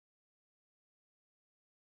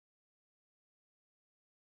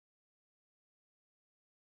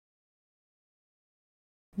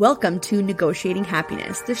Welcome to Negotiating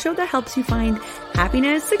Happiness, the show that helps you find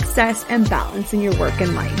happiness, success, and balance in your work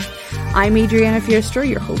and life. I'm Adriana Fierster,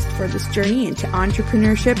 your host for this journey into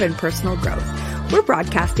entrepreneurship and personal growth. We're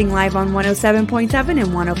broadcasting live on 107.7 and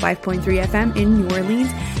 105.3 FM in New Orleans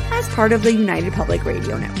as part of the United Public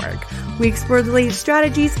Radio Network. We explore the latest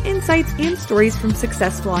strategies, insights, and stories from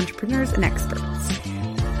successful entrepreneurs and experts.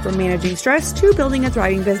 From managing stress to building a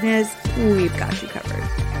thriving business, we've got you covered.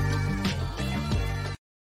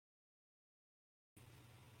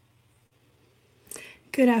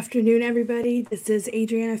 Good afternoon, everybody. This is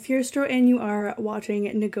Adriana Fierster, and you are watching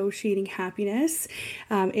Negotiating Happiness.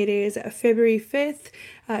 It is February 5th,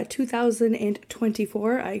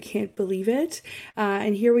 2024. I can't believe it.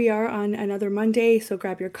 And here we are on another Monday. So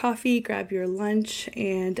grab your coffee, grab your lunch,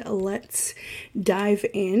 and let's dive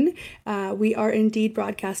in. We are indeed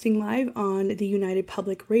broadcasting live on the United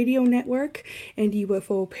Public Radio Network and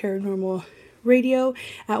UFO Paranormal Radio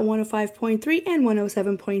at 105.3 and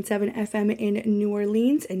 107.7 FM in New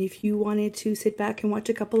Orleans. And if you wanted to sit back and watch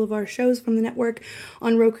a couple of our shows from the network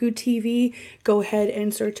on Roku TV, go ahead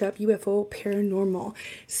and search up UFO Paranormal.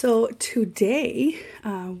 So today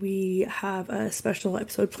we have a special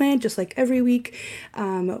episode planned, just like every week.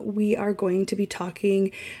 We are going to be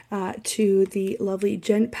talking to the lovely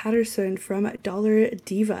Jen Paterson from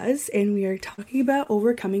Divas, and we are talking about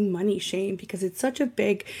overcoming money shame because it's such a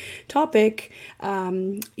big topic.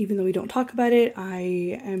 Even though we don't talk about it,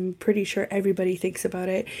 I am pretty sure everybody thinks about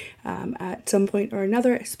it at some point or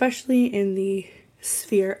another, especially in the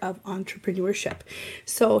sphere of entrepreneurship.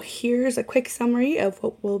 So here's a quick summary of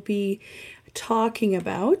what we'll be talking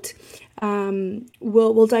about.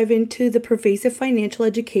 We'll dive into the pervasive financial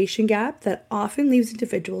education gap that often leaves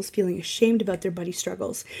individuals feeling ashamed about their money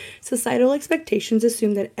struggles. Societal expectations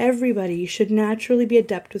assume that everybody should naturally be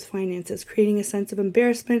adept with finances, creating a sense of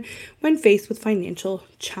embarrassment when faced with financial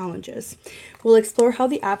challenges. We'll explore how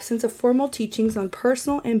the absence of formal teachings on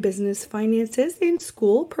personal and business finances in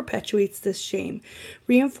school perpetuates this shame,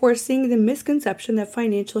 reinforcing the misconception that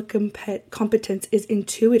financial competence is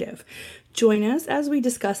intuitive. Join us as we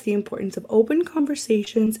discuss the importance of open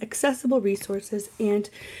conversations, accessible resources, and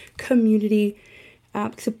community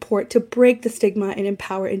support to break the stigma and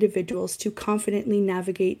empower individuals to confidently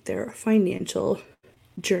navigate their financial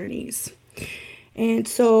journeys. And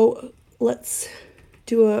so let's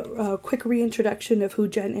do a quick reintroduction of who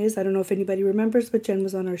Jen is. I don't know if anybody remembers, but Jen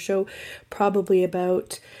was on our show probably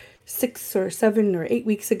about 6 or 7 or 8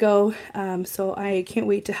 weeks ago. So I can't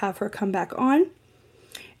wait to have her come back on.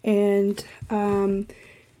 And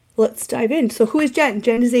let's dive in. So who is Jen?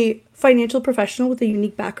 Jen is a financial professional with a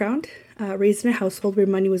unique background. Raised in a household where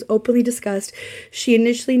money was openly discussed, she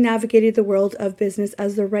initially navigated the world of business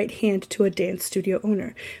as the right hand to a dance studio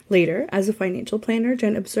owner. Later, as a financial planner,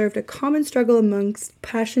 Jen observed a common struggle amongst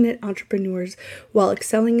passionate entrepreneurs. While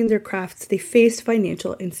excelling in their crafts, they faced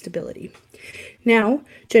financial instability. Now,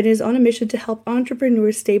 Jen is on a mission to help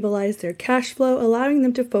entrepreneurs stabilize their cash flow, allowing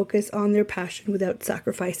them to focus on their passion without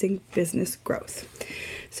sacrificing business growth.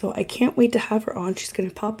 So I can't wait to have her on. She's going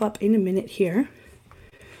to pop up in a minute here.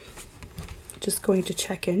 Just going to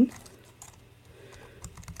check in.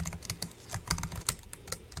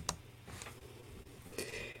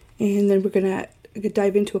 And then we're going to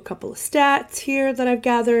dive into a couple of stats here that I've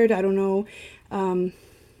gathered. I don't know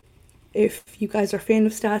if you guys are a fan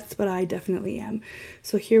of stats, but I definitely am.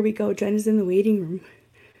 So here we go. Jen is in the waiting room.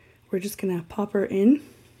 We're just going to pop her in.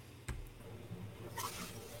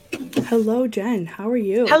 Hello, Jen. How are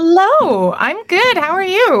you? Hello. I'm good. How are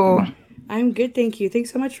you? I'm good, thank you.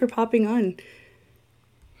 Thanks so much for popping on.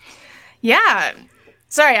 Yeah.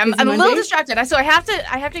 Sorry, I'm a little distracted. So I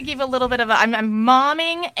have to give a little bit of I'm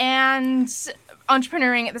momming and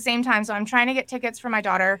entrepreneuring at the same time. So I'm trying to get tickets for my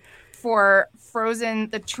daughter for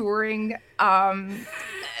Frozen, the touring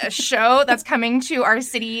show that's coming to our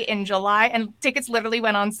city in July. And tickets literally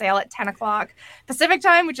went on sale at 10 o'clock Pacific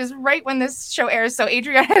time, which is right when this show airs. So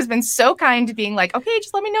Adriana has been so kind to being like, okay,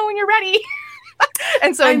 just let me know when you're ready.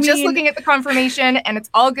 And so I'm just looking at the confirmation and it's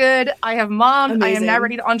all good. I have mommed. Amazing. I am now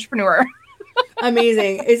ready to entrepreneur.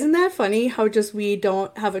 Amazing. Isn't that funny how just we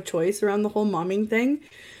don't have a choice around the whole momming thing?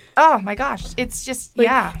 Oh my gosh. It's just,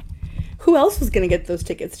 yeah. Who else was going to get those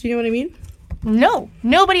tickets? Do you know what I mean? No,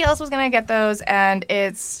 nobody else was going to get those. And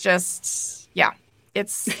it's just, yeah,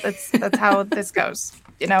 that's how this goes,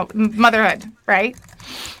 motherhood, right?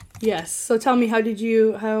 Yes. So tell me, how did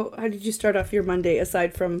you start off your Monday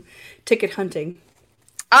aside from ticket hunting?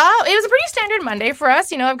 It was a pretty standard Monday for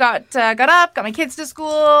us. I've got up, got my kids to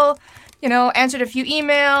school, answered a few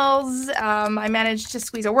emails. I managed to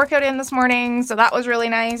squeeze a workout in this morning, so that was really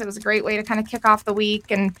nice. It was a great way to kind of kick off the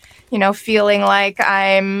week and, feeling like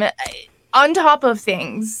I'm on top of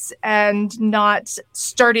things and not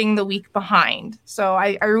starting the week behind. So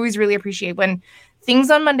I always really appreciate when things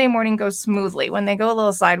on Monday morning go smoothly. When they go a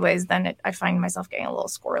little sideways, then I find myself getting a little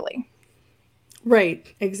squirrely. Right,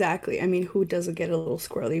 exactly. I mean, who doesn't get a little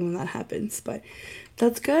squirrely when that happens? But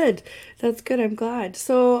that's good. That's good. I'm glad.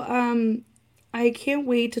 So, I can't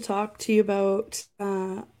wait to talk to you about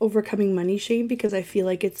overcoming money shame because I feel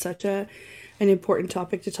like it's such a an important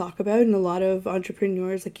topic to talk about, and a lot of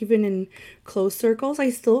entrepreneurs, like even in closed circles,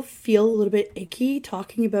 I still feel a little bit icky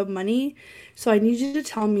talking about money. So I need you to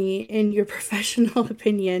tell me, in your professional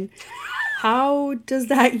opinion, how does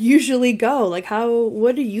that usually go? Like,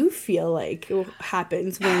 what do you feel like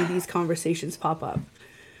happens when these conversations pop up?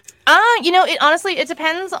 It honestly, it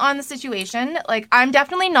depends on the situation. Like, I'm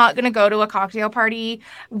definitely not going to go to a cocktail party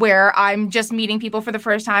where I'm just meeting people for the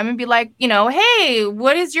first time and be like, hey,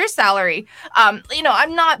 what is your salary? I'm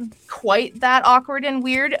not quite that awkward and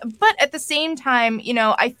weird, but at the same time,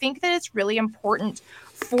 I think that it's really important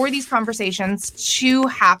for these conversations to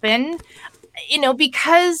happen,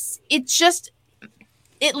 because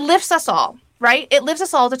it lifts us all, right? It lifts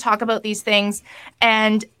us all to talk about these things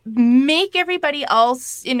and make everybody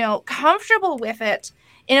else, comfortable with it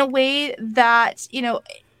in a way that,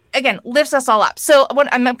 again, lifts us all up. So what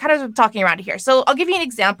I'm kind of talking around here. So I'll give you an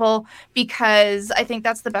example because I think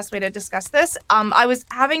that's the best way to discuss this. I was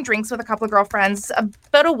having drinks with a couple of girlfriends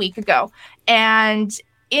about a week ago, and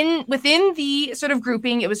within the sort of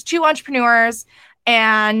grouping, it was two entrepreneurs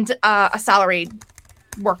and a salaried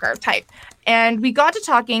worker type. And we got to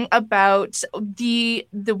talking about the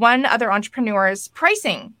one other entrepreneur's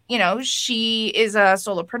pricing. She is a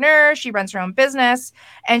solopreneur, she runs her own business,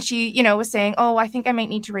 and she, was saying, "Oh, I think I might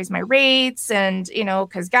need to raise my rates, and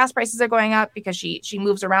because gas prices are going up because she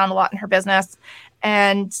moves around a lot in her business."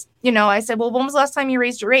 And I said, "Well, when was the last time you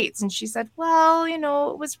raised your rates?" And she said, "Well,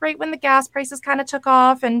 it was right when the gas prices kind of took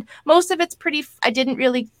off, and most of it's I didn't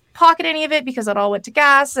really pocket any of it because it all went to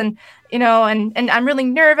gas, and and I'm really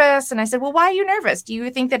nervous." And I said, "Well, why are you nervous? Do you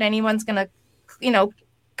think that anyone's gonna,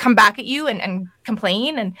 come back at you and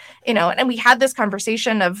complain?" And we had this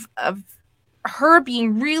conversation of her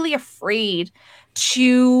being really afraid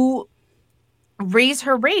to raise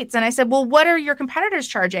her rates. And I said, "Well, what are your competitors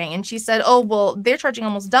charging?" And she said, "Oh, well, they're charging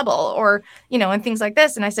almost double, or and things like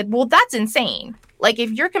this." And I said, "Well, that's insane. Like,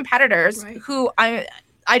 if your competitors, Right. who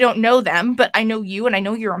I don't know them, but I know you and I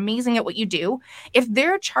know you're amazing at what you do, if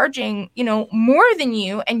they're charging, more than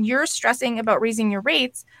you and you're stressing about raising your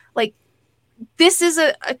rates, like, this is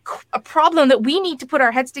a problem that we need to put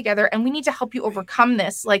our heads together and we need to help you Right. overcome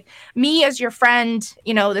this. Like, me as your friend,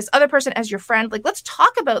 this other person as your friend, like, let's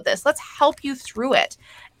talk about this. Let's help you through it."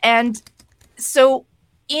 And so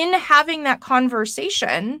in having that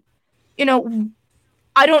conversation, you know,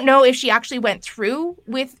 I don't know if she actually went through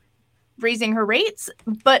with raising her rates,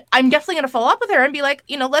 but I'm definitely going to follow up with her and be like,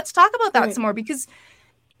 let's talk about that Right. some more, because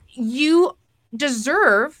you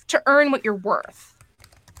deserve to earn what you're worth.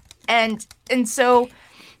 And so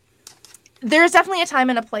there's definitely a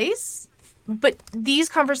time and a place, but these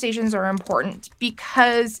conversations are important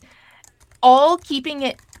because all keeping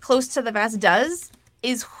it close to the vest does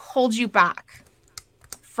is hold you back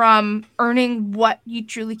from earning what you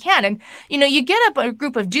truly can. And you get up a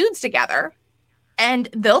group of dudes together and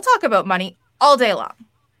they'll talk about money all day long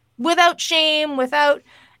without shame, without,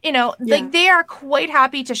 Yeah. like, they are quite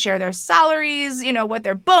happy to share their salaries, what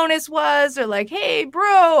their bonus was, or like, "Hey,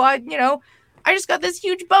 bro, I just got this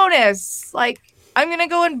huge bonus. Like, I'm going to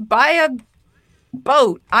go and buy a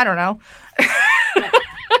boat." I don't know. Yeah.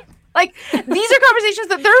 Like, these are conversations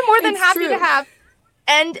that they're more than It's happy to true. have.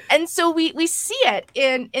 And so we see it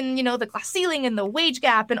in the glass ceiling and the wage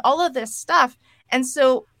gap and all of this stuff. And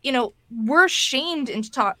so we're shamed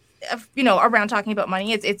into talk around talking about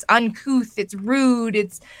money. It's uncouth, it's rude,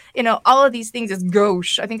 it's all of these things. Is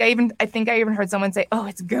gauche. I think I even heard someone say, "Oh,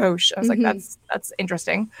 it's gauche." I was like, Hmm. that's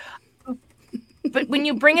interesting. But when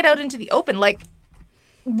you bring it out into the open, like,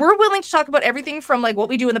 we're willing to talk about everything from, like, what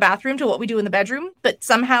we do in the bathroom to what we do in the bedroom, but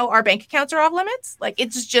somehow our bank accounts are off limits. Like,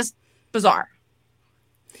 it's just bizarre.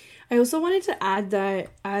 I also wanted to add that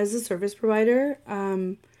as a service provider,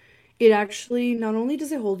 it actually not only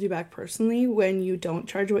does it hold you back personally when you don't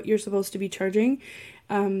charge what you're supposed to be charging,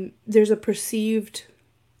 there's a perceived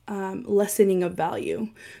lessening of value.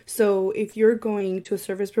 So if you're going to a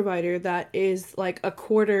service provider that is like a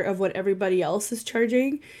quarter of what everybody else is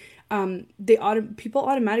charging, people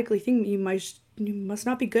automatically think you must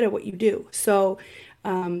not be good at what you do. So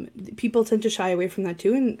People tend to shy away from that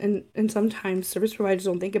too, and sometimes service providers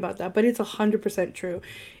don't think about that, but it's 100% true.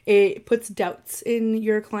 It puts doubts in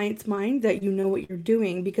your client's mind that you know what you're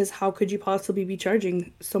doing, because how could you possibly be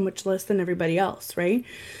charging so much less than everybody else, right?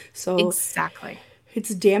 So Exactly.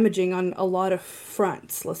 it's damaging on a lot of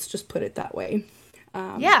fronts, let's just put it that way.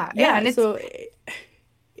 Yeah, yeah, Yeah, and it's so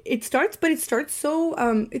it starts, but it starts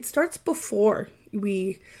before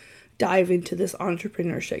we dive into this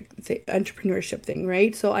entrepreneurship thing,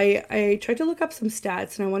 right? So I tried to look up some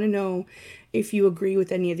stats, and I want to know if you agree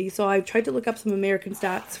with any of these. So I tried to look up some American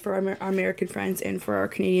stats for our American friends and for our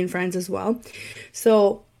Canadian friends as well.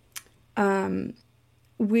 So I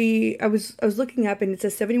was looking up, and it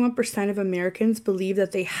says 71% of Americans believe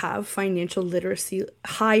that they have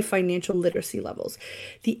high financial literacy levels.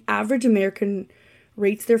 The average American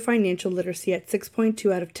rates their financial literacy at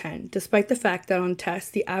 6.2 out of 10, despite the fact that on tests,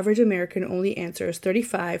 the average American only answers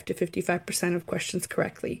 35 to 55% of questions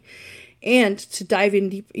correctly. And to dive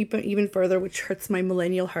in even further, which hurts my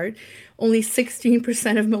millennial heart, only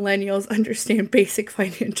 16% of millennials understand basic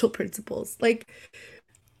financial principles. Like,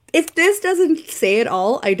 if this doesn't say it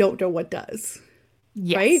all, I don't know what does,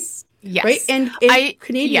 right? yes. Right? Yes. And Yeah.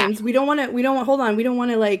 Canadians, hold on, we don't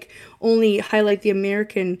want to like only highlight the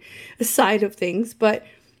American side of things, but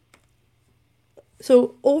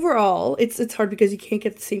so overall, it's hard because you can't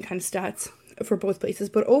get the same kind of stats for both places.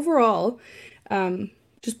 But overall,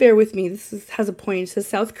 just bear with me. Has a point. It says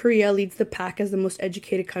South Korea leads the pack as the most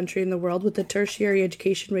educated country in the world with a tertiary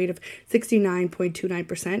education rate of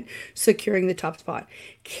 69.29%, securing the top spot.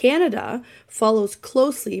 Canada follows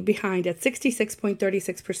closely behind at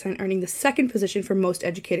 66.36%, earning the second position for most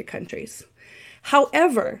educated countries.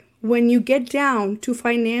 However, when you get down to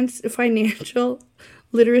financial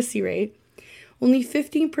literacy rate, only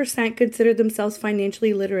 15% consider themselves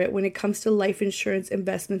financially literate when it comes to life insurance,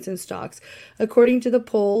 investments, and stocks. According to the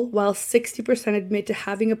poll, while 60% admit to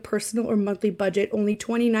having a personal or monthly budget, only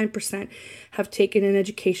 29% have taken an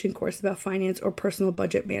education course about finance or personal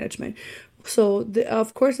budget management. So,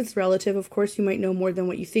 of course, it's relative. Of course, you might know more than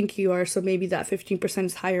what you think you are. So maybe that 15%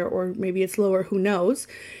 is higher, or maybe it's lower. Who knows?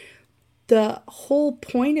 The whole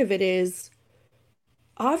point of it is,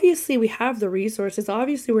 obviously we have the resources,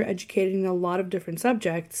 obviously we're educated in a lot of different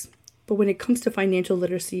subjects, but when it comes to financial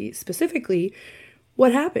literacy specifically,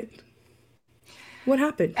 what happened? What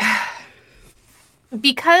happened?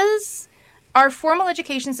 Because our formal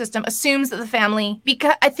education system assumes that the family,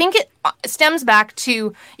 because I think it stems back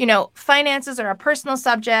to, finances are a personal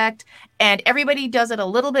subject and everybody does it a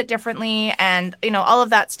little bit differently, and all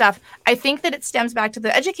of that stuff. I think that it stems back to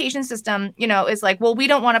the education system, is like, well, we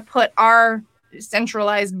don't want to put our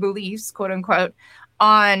centralized beliefs, quote unquote,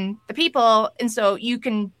 on the people, and so you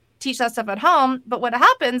can teach that stuff at home. But what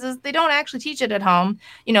happens is they don't actually teach it at home.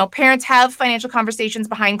 Parents have financial conversations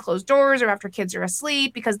behind closed doors or after kids are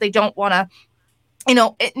asleep because they don't want to,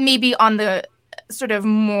 it may be on the sort of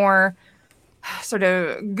more sort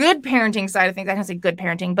of good parenting side of things. I don't say good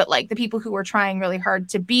parenting, but like the people who are trying really hard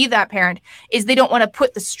to be that parent, is they don't want to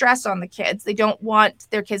put the stress on the kids. They don't want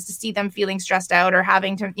their kids to see them feeling stressed out or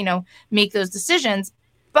having to, make those decisions.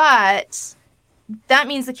 But that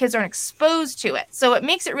means the kids aren't exposed to it. So it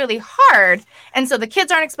makes it really hard. And so the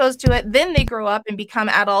kids aren't exposed to it. Then they grow up and become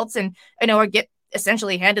adults and, or get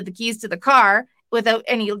essentially handed the keys to the car without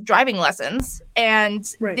any driving lessons. And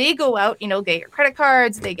Right. they go out, they get credit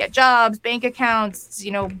cards, they get jobs, bank accounts,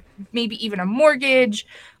 maybe even a mortgage,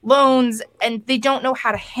 loans, and they don't know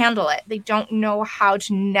how to handle it. They don't know how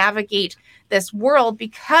to navigate this world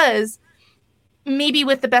because maybe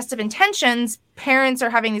with the best of intentions, parents are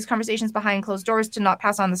having these conversations behind closed doors to not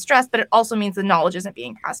pass on the stress, but it also means the knowledge isn't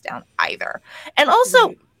being passed down either. And also,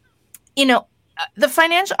 Right.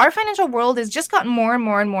 our financial world has just gotten more and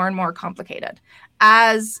more and more and more complicated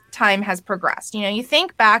as time has progressed. You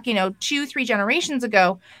think back, 2-3 generations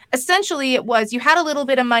ago, essentially it was, you had a little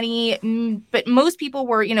bit of money, but most people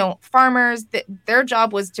were, farmers, that their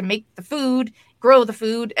job was to make the food, grow the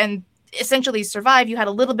food, and essentially survive. You had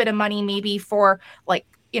a little bit of money maybe for like,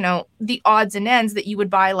 the odds and ends that you would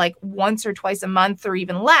buy like once or twice a month or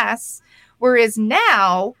even less. Whereas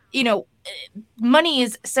now, money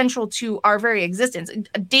is central to our very existence.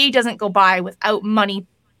 A day doesn't go by without money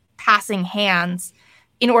passing hands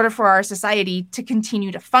in order for our society to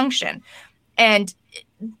continue to function. And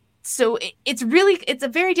so it's a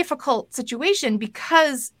very difficult situation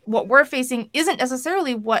because what we're facing isn't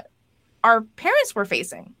necessarily what our parents were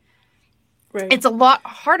facing. Right. It's a lot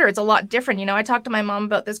harder. It's a lot different. I talk to my mom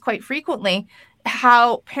about this quite frequently,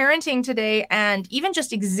 how parenting today and even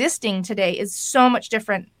just existing today is so much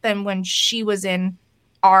different than when she was in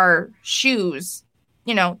our shoes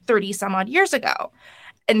 30 some odd years ago.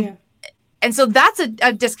 And Yeah. and so that's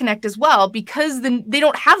a disconnect as well, because then they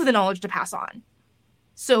don't have the knowledge to pass on.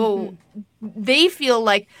 So Mm-hmm. they feel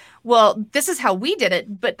like, well, this is how we did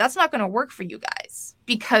it, but that's not going to work for you guys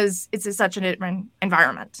because it's in such a different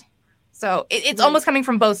environment. So it's Right. almost coming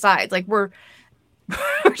from both sides. Like we're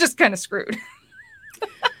just kind of screwed.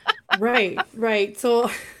 Right. Right. So,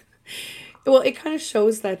 well, it kind of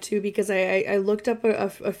shows that too because I looked up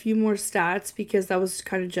a few more stats because that was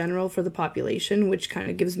kind of general for the population, which kind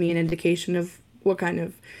of gives me an indication of what kind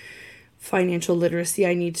of financial literacy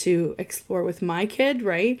I need to explore with my kid,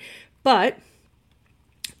 right? But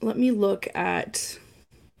let me look at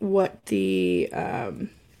what the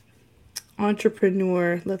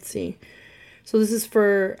entrepreneur, let's see. So this is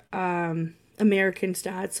for American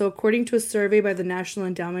stats. So according to a survey by the National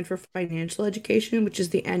Endowment for Financial Education, which is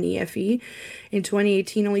the NEFE, in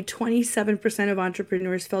 2018, only 27% of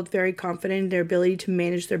entrepreneurs felt very confident in their ability to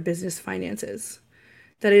manage their business finances.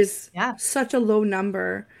 That is Yeah. such a low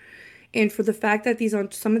number. And for the fact that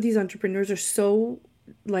some of these entrepreneurs are so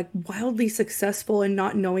like wildly successful and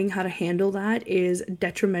not knowing how to handle that is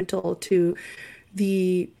detrimental to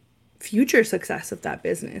the future success of that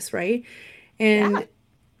business, right? Yeah. And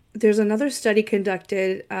there's another study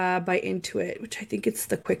conducted by Intuit, which I think it's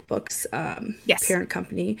the QuickBooks Yes. parent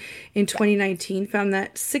company, in Yeah. 2019, found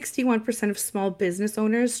that 61% of small business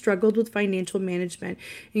owners struggled with financial management,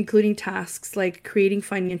 including tasks like creating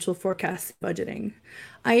financial forecasts, budgeting.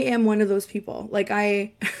 I am one of those people.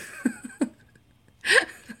 I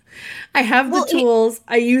have the Well, tools,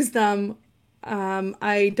 I use them.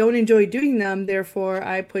 I don't enjoy doing them, therefore,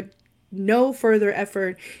 I put no further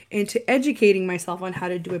effort into educating myself on how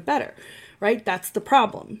to do it better, right? That's the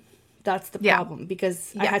problem. That's the yeah. problem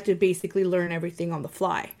because I Yeah. had to basically learn everything on the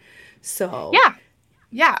fly. So, Yeah.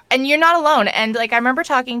 Yeah. And you're not alone. And like I remember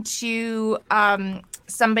talking to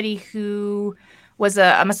somebody who was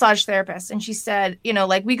a massage therapist, and she said,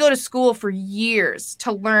 like we go to school for years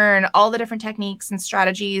to learn all the different techniques and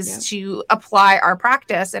strategies yeah, to apply our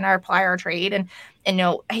practice and apply our trade and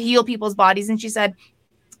heal people's bodies. And she said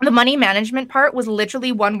the money management part was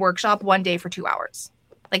literally one workshop, one day for 2 hours.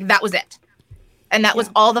 Like that was it. And that was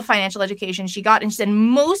yeah, all the financial education she got. And she said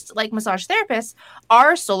most like massage therapists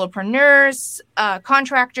are solopreneurs,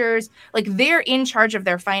 contractors, like they're in charge of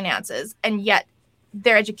their finances. And yet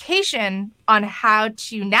their education on how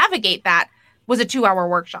to navigate that was a 2 hour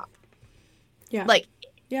workshop. yeah, Like,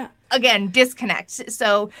 yeah, again, disconnect.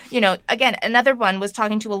 So, again, another one was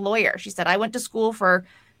talking to a lawyer. She said, I went to school for,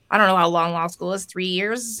 I don't know how long law school is, 3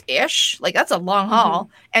 years ish. Like, that's a long mm-hmm, haul.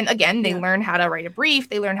 And again, they yeah, learn how to write a brief,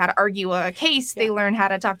 they learn how to argue a case, they yeah, learn how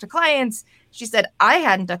to talk to clients. She said, I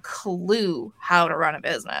hadn't a clue how to run a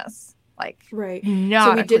business. Like, right. So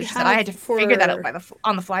not we a clue. did She said, I have had to figure that out for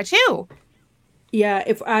on the fly too. yeah,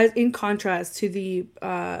 if as in contrast to the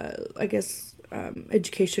I guess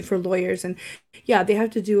education for lawyers and yeah, they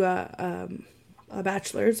have to do a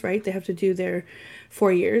bachelor's, right? They have to do their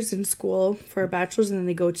 4 years in school for a bachelor's and then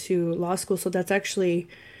they go to law school. So that's actually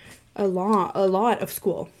a lot of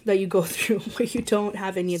school that you go through where you don't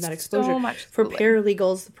have any of that exposure. So much For schooling.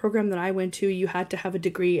 paralegals, the program that I went to, you had to have a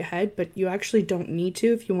degree ahead, but you actually don't need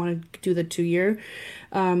to if you want to do the 2 year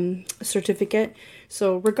certificate.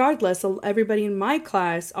 So regardless, everybody in my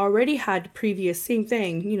class already had previous same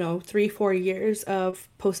thing, 3 4 years of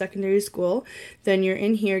post-secondary school. Then you're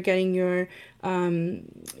in here getting your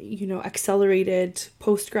accelerated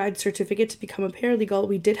post-grad certificate to become a paralegal.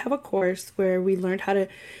 We did have a course where we learned how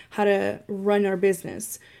to run our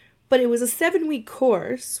business. But it was a 7-week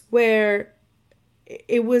course where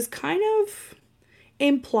it was kind of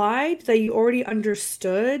implied that you already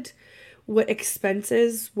understood what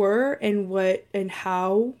expenses were and what and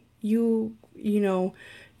how you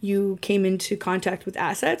came into contact with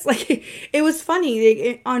assets. Like it was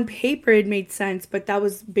funny. On paper it made sense, but that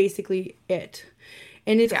was basically it.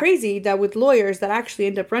 And it's Yeah. crazy that with lawyers that actually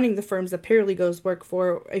end up running the firms that paralegals work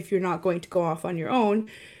for, if you're not going to go off on your own,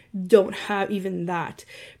 don't have even that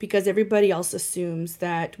because everybody else assumes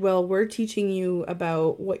that, well, we're teaching you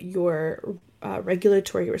about what your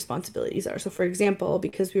regulatory responsibilities are. So, for example,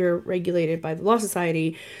 because we were regulated by the Law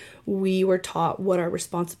Society, we were taught what our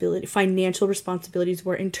financial responsibilities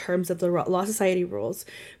were in terms of the Law Society rules.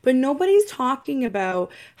 But nobody's talking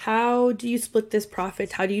about how do you split this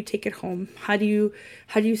profit? How do you take it home? How do you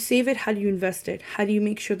save it? How do you invest it? How do you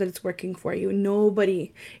make sure that it's working for you?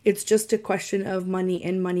 Nobody. It's just a question of money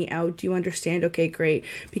in, money out. Do you understand? Okay, great.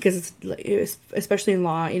 Because it's especially in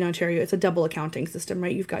law in Ontario, it's a double accounting system,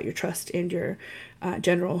 right? You've got your trust and your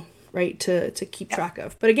general, right, to keep Yeah. track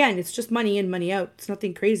of. But again, it's just money in, money out. It's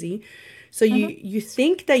nothing crazy. So Mhm. you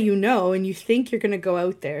think that you know, and you think you're going to go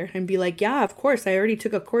out there and be like, yeah, of course, I already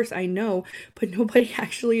took a course, I know, but nobody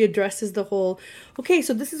actually addresses the whole, okay,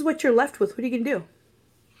 so this is what you're left with. What are you going to do?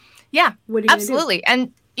 Yeah, What are you going to do? absolutely.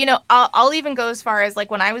 And I'll even go as far as like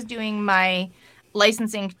when I was doing my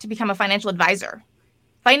licensing to become a financial advisor.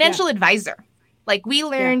 Yeah, Financial advisor. Like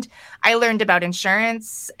yeah, I learned about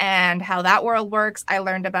insurance and how that world works. I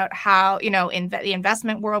learned about how, the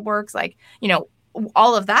investment world works, like,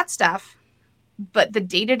 all of that stuff. But the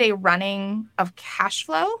day-to-day running of cash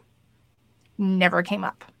flow never came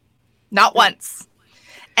up. Not right, once.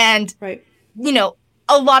 And, right. you know,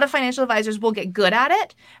 a lot of financial advisors will get good at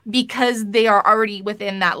it because they are already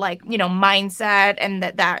within that mindset, and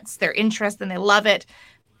that's their interest and they love it.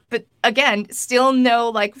 But again, still no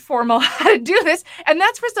like formal how to do this. And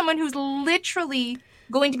that's for someone who's literally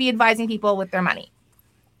going to be advising people with their money.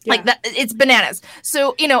 Like Yeah, that, it's bananas.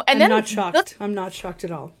 So, and I'm then not let's shocked. I'm not shocked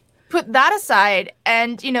at all. put that aside.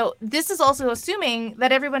 And, this is also assuming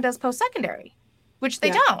that everyone does post secondary, which they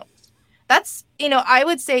Yeah, don't. That's, I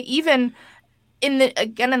would say even in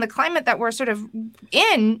the climate that we're sort of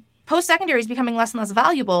in, post secondary is becoming less and less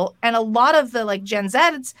valuable. And a lot of the like Gen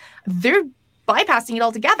Zs, they're bypassing it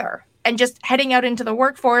altogether and just heading out into the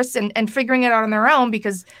workforce and figuring it out on their own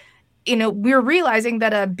because, we're realizing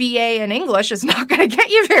that a BA in English is not going to get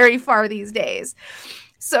you very far these days.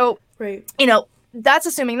 So, right. that's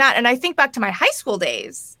assuming that. And I think back to my high school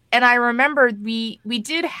days, and I remember we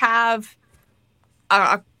did have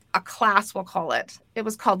a class, we'll call it. It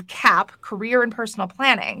was called CAP, Career and Personal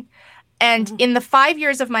Planning. And in the 5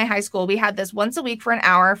 years of my high school, we had this once a week for an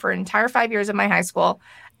hour for an entire 5 years of my high school.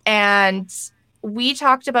 And we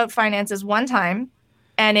talked about finances one time,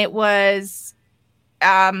 and it was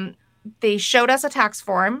they showed us a tax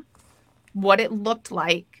form, what it looked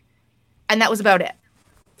like, and that was about it.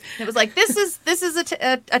 It was like, this is a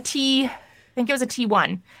T, I think it was a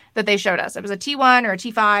T1 that they showed us. It was a T1 or a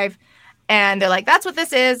T5, and they're like, that's what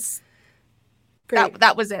this is. Great.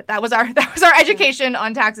 That was it. That was our education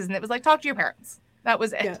on taxes, and it was like, talk to your parents. That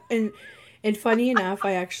was it. Yeah, and funny enough,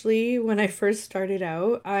 I actually, when I first started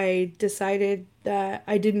out, I decided that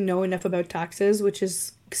I didn't know enough about taxes, which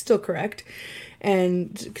is still correct.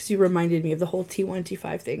 And because you reminded me of the whole T1,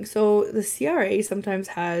 T5 thing. So the CRA sometimes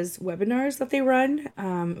has webinars that they run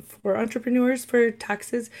for entrepreneurs for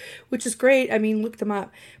taxes, which is great. I mean, look them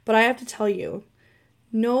up. But I have to tell you,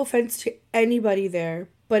 no offense to anybody there,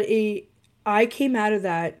 but I came out of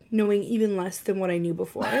that knowing even less than what I knew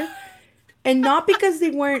before. And not because they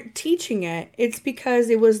weren't teaching it, it's because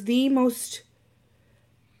it was the most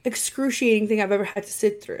excruciating thing I've ever had to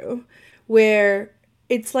sit through, where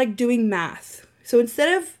it's like doing math. So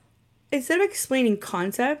instead of explaining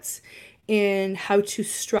concepts and how to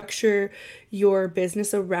structure your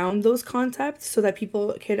business around those concepts so that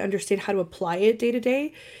people can understand how to apply it day to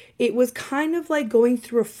day, it was kind of like going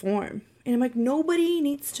through a form. And I'm like, nobody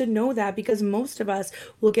needs to know that because most of us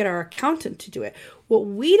will get our accountant to do it. What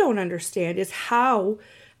we don't understand is how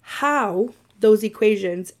those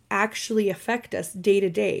equations actually affect us day to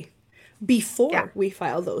day Yeah. before we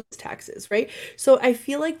file those taxes, right? So I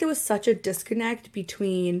feel like there was such a disconnect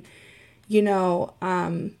between, you know,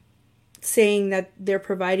 saying that they're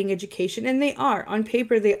providing education, and they are on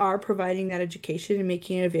paper, they are providing that education and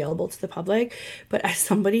making it available to the public. But as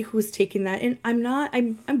somebody who's taken that, and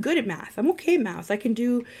I'm good at math, I'm okay at math, I can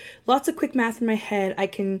do lots of quick math in my head, I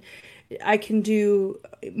can do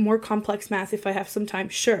more complex math if I have some time.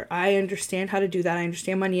 Sure, I understand how to do that. I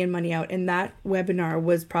understand money in, money out. And that webinar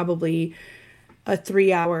was probably a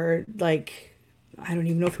 3 hour, like, I don't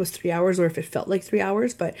even know if it was 3 hours or if it felt like 3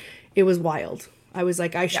 hours, but it was wild. I was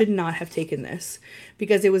like, I Yeah. should not have taken this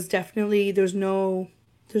because it was definitely, there's no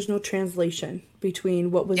translation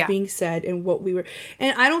between what was Yeah. being said and what we were.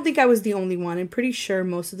 And I don't think I was the only one. I'm pretty sure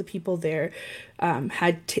most of the people there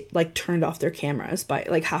had like turned off their cameras by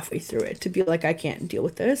like halfway through it to be like, I can't deal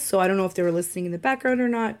with this. So I don't know if they were listening in the background or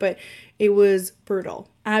not, but it was brutal,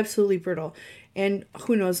 absolutely brutal. And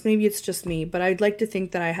who knows, maybe it's just me, but I'd like to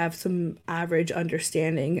think that I have some average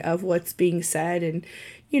understanding of what's being said. And,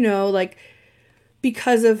 like,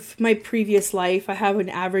 because of my previous life, I have an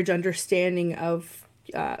average understanding of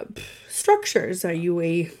structures. Are you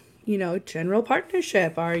a, general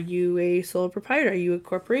partnership? Are you a sole proprietor? Are you a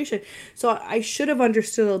corporation? So I should have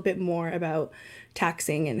understood a little bit more about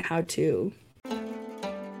taxing and how to.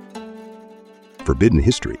 Forbidden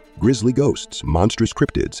history, grisly ghosts, monstrous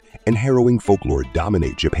cryptids, and harrowing folklore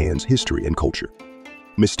dominate Japan's history and culture.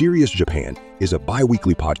 Mysterious Japan is a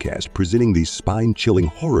bi-weekly podcast presenting these spine-chilling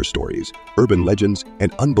horror stories, urban legends,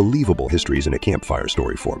 and unbelievable histories in a campfire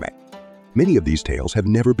story format. Many of these tales have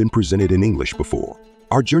never been presented in English before.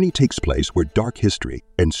 Our journey takes place where dark history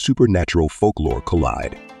and supernatural folklore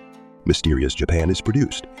collide. Mysterious Japan is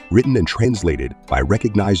produced, written and translated by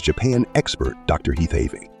recognized Japan expert Dr. Heath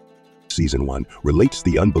Havey. Season 1 relates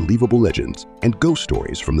the unbelievable legends and ghost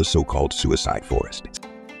stories from the so-called suicide forest.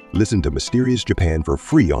 Listen to Mysterious Japan for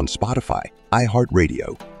free on Spotify,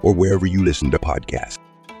 iHeartRadio, or wherever you listen to podcasts.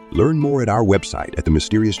 Learn more at our website at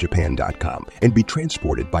themysteriousjapan.com and be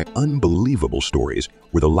transported by unbelievable stories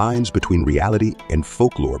where the lines between reality and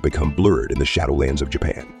folklore become blurred in the shadowlands of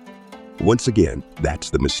Japan. Once again,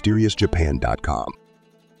 that's themysteriousjapan.com.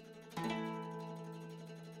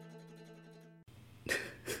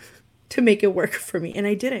 To make it work for me, and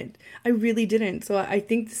I didn't. I really didn't. So I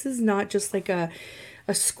think this is not just like a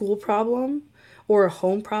school problem or a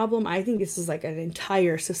home problem. I think this is like an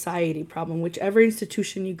entire society problem. Whichever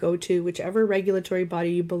institution you go to, whichever regulatory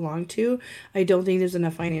body you belong to, I don't think there's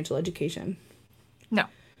enough financial education.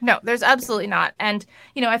 No, there's absolutely not. And,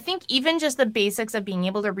 I think even just the basics of being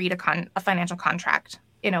able to read a financial contract,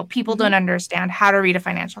 people don't understand how to read a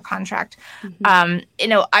financial contract.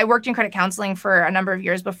 I worked in credit counseling for a number of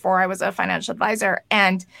years before I was a financial advisor.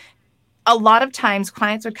 And a lot of times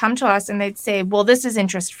clients would come to us and they'd say, well, this is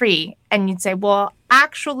interest free. And you'd say, well,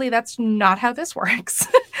 actually, that's not how this works.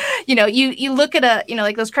 You look at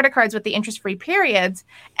like those credit cards with the interest free periods.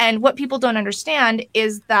 And what people don't understand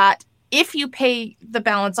is that if you pay the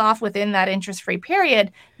balance off within that interest free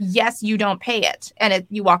period, yes, you don't pay it. And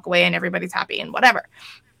you walk away and everybody's happy and whatever.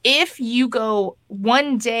 If you go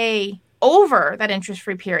one day over that interest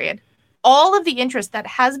free period, all of the interest that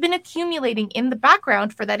has been accumulating in the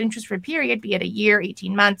background for that interest-free period, be it a year,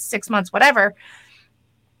 18 months, 6 months, whatever,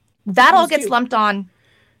 that all gets lumped on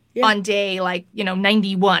day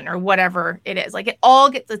 91 or whatever it is. Like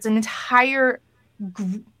it's an entire,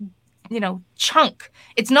 chunk.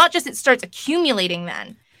 It's not just it starts accumulating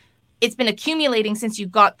then. It's been accumulating since you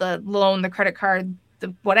got the loan, the credit card,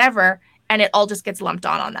 the whatever, and it all just gets lumped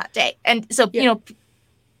on that day. And so,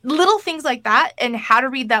 little things like that and how to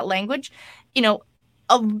read that language,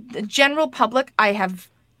 the general public I have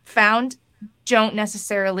found don't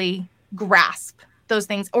necessarily grasp those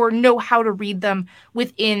things or know how to read them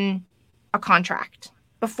within a contract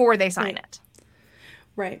before they sign it.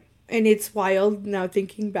 Right. And it's wild now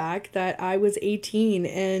thinking back that I was 18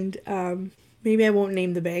 and maybe I won't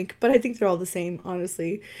name the bank, but I think they're all the same,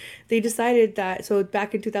 honestly. They decided that, so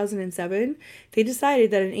back in 2007, they decided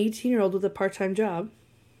that an 18-year-old with a part-time job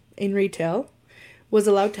in retail was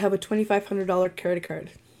allowed to have a $2,500 credit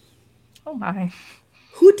card. Oh my.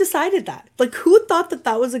 Who decided that? Like, who thought that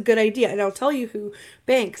that was a good idea? And I'll tell you who.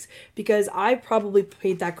 Banks. Because I probably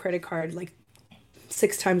paid that credit card like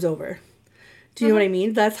 6 times over. Do you know what I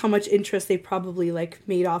mean? That's how much interest they probably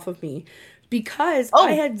made off of me. Because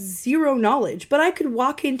I had zero knowledge. But I could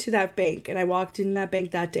walk into that bank. And I walked in that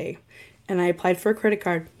bank that day. And I applied for a credit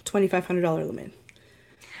card. $2,500 limit.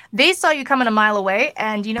 They saw you coming a mile away,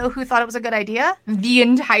 and you know who thought it was a good idea? The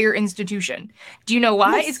entire institution. Do you know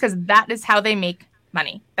why? Yes. It's because that is how they make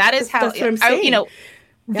money. That's what I'm saying.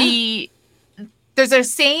 There's a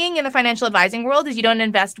saying in the financial advising world is you don't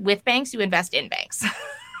invest with banks, you invest in banks.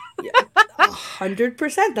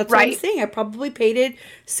 100%. That's what I'm saying. I probably paid it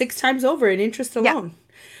 6 times over in interest alone.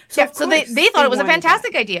 So they thought it was a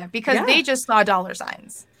fantastic idea because they just saw dollar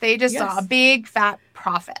signs. They just saw a big fat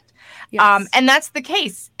profit. Yes. And that's the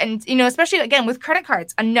case. And, especially, again, with credit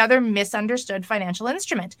cards, another misunderstood financial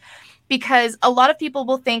instrument, because a lot of people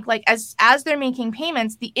will think as they're making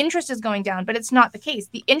payments, the interest is going down, but it's not the case.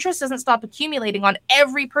 The interest doesn't stop accumulating on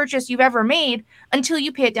every purchase you've ever made until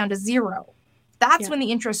you pay it down to zero. That's when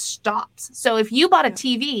the interest stops. So if you bought a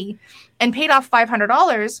TV and paid off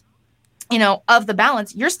 $500, of the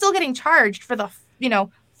balance, you're still getting charged for the,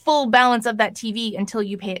 full balance of that TV until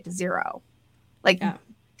you pay it to zero.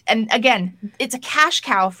 And again, it's a cash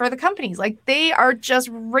cow for the companies. They are just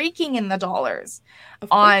raking in the dollars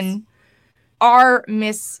on our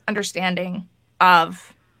misunderstanding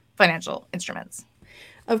of financial instruments.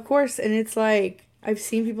 Of course. And it's I've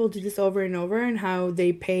seen people do this over and over, and how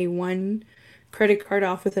they pay one credit card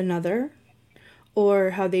off with another, or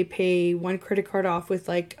how they pay one credit card off with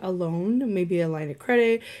a loan, maybe a line of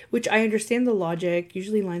credit, which I understand the logic.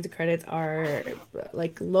 Usually lines of credit are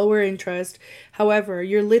lower interest. However,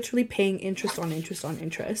 you're literally paying interest on interest on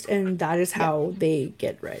interest. And that is how they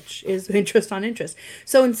get rich, is interest on interest.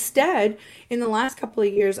 So instead, in the last couple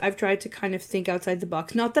of years, I've tried to kind of think outside the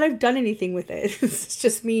box. Not that I've done anything with it. It's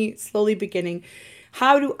just me slowly beginning.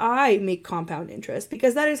 How do I make compound interest?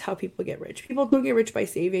 Because that is how people get rich. People don't get rich by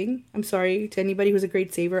saving. I'm sorry to anybody who's a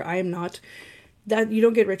great saver. I am not. That you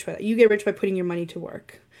don't get rich by that. You get rich by putting your money to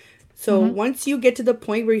work. So once you get to the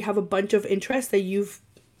point where you have a bunch of interest that you've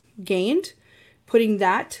gained, putting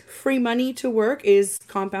that free money to work is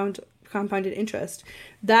compounded interest.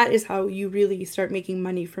 That is how you really start making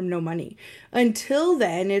money from no money. Until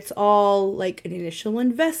then, it's all like an initial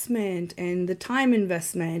investment and the time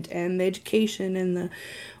investment and the education and the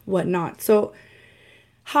whatnot. So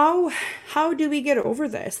how do we get over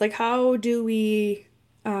this? Like how do we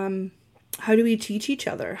teach each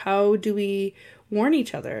other? How do we warn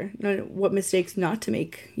each other what mistakes not to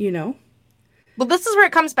make, you know? Well, this is where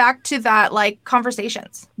it comes back to that, like,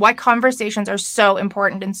 conversations. Why conversations are so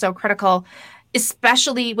important and so critical,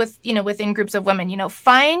 especially with, you know, within groups of women. You know,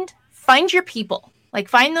 find your people. Like,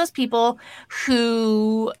 find those people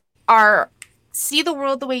who see the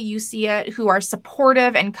world the way you see it, who are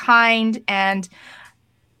supportive and kind, and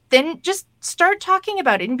then just start talking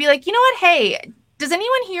about it and be like, you know what? Hey, does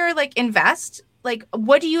anyone here like invest? Like,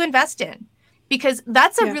 what do you invest in? Because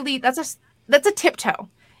that's a tiptoe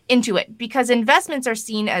into it, because investments are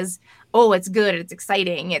seen as, oh, it's good, it's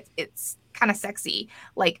exciting, it's kind of sexy.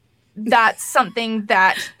 Like, that's something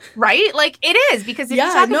that, right? Like, it is, because if you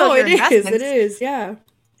talk about your investments, it is, yeah.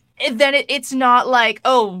 Then it's not like,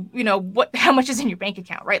 oh, you know, how much is in your bank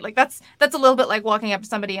account, right? Like that's a little bit like walking up to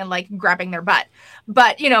somebody and like grabbing their butt.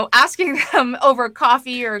 But, you know, asking them over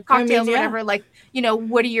coffee or cocktails or whatever, like, you know,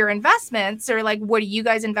 what are your investments, or like, what are you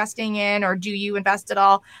guys investing in, or do you invest at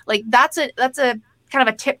all? Like that's a kind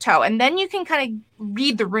of a tiptoe. And then you can kind of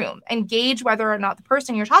read the room and gauge whether or not the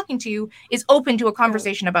person you're talking to is open to a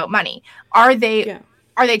conversation about money. Are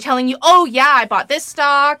they telling you, oh yeah, I bought this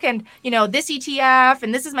stock and, you know, this ETF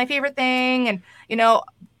and this is my favorite thing? And, you know,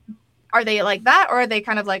 are they like that? Or are they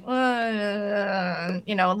kind of like,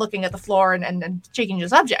 you know, looking at the floor and shaking the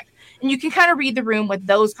subject? And you can kind of read the room with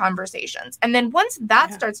those conversations. And then once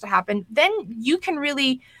that starts to happen, then you can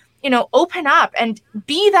really, you know, open up and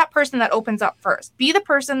be that person that opens up first. Be the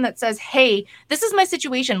person that says, hey, this is my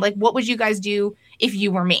situation. Like, what would you guys do if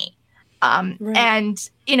you were me? And,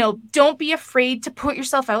 you know, don't be afraid to put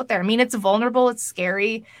yourself out there. I mean, it's vulnerable. It's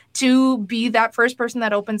scary to be that first person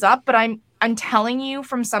that opens up. But I'm telling you,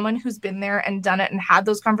 from someone who's been there and done it and had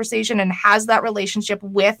those conversations and has that relationship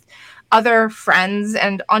with other friends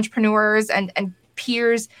and entrepreneurs and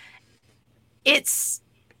peers, it's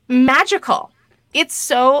magical. It's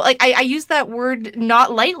so, like, I use that word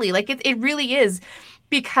not lightly. Like, it really is,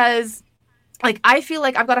 because like, I feel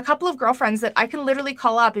like I've got a couple of girlfriends that I can literally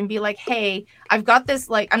call up and be like, hey, I've got this,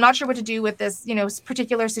 like, I'm not sure what to do with this, you know,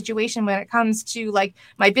 particular situation when it comes to like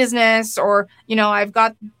my business, or, you know, I've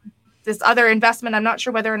got this other investment. I'm not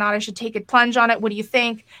sure whether or not I should take a plunge on it. What do you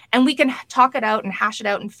think? And we can talk it out and hash it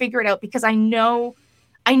out and figure it out, because I know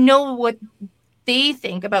what they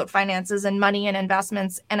think about finances and money and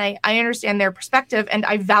investments. And I understand their perspective, and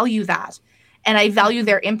I value that. And I value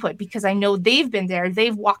their input, because I know they've been there.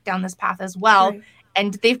 They've walked down this path as well. Right.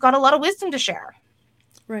 And they've got a lot of wisdom to share.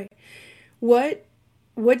 Right. What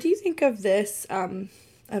do you think of this? I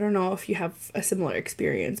don't know if you have a similar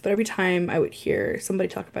experience, but every time I would hear somebody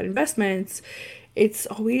talk about investments, it's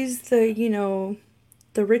always the, you know,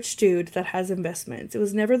 the rich dude that has investments. It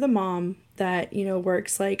was never the mom that, you know,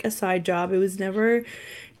 works like a side job. It was never,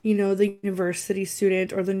 you know, the university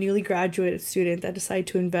student or the newly graduated student that decide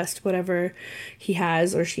to invest whatever he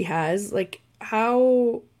has or she has. Like,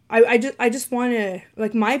 how I just want to,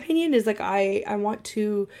 like, my opinion is like, I want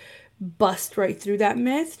to bust right through that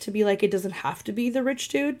myth to be like, it doesn't have to be the rich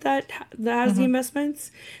dude that has the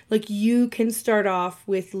investments. Like, you can start off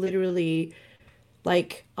with literally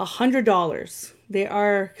like $100. There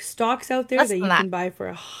are stocks out there that you can buy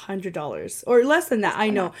for $100 or less than that. I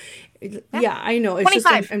know. Yeah, I know. It's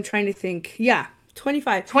 25. just I'm trying to think. Yeah,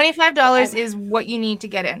 25. $25 is what you need to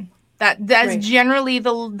get in. That's generally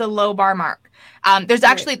the low bar mark. There's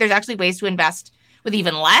actually ways to invest with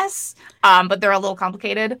even less, but they're a little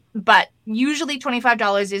complicated. But usually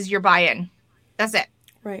 $25 is your buy-in. That's it.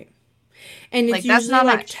 Right. And it's like, usually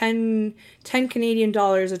like much. 10 Canadian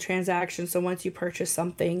dollars a transaction. So once you purchase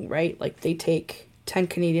something, right, like they take 10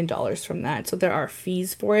 Canadian dollars from that. So there are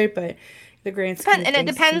fees for it, but the grand scheme of things, and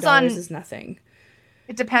it depends on is nothing.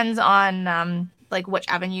 It depends on like which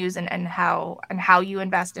avenues and how you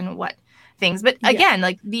invest in what things. But again,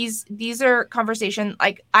 like these are conversation.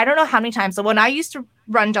 Like, I don't know how many times. So when I used to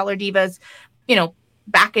run Dollar Divas, you know,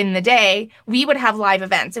 back in the day, we would have live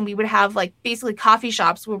events and we would have like basically coffee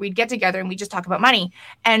shops where we'd get together and we just talk about money.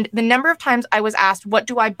 And the number of times I was asked, what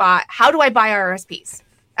do I buy? How do I buy RSPs?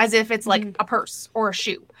 As if it's like a purse or a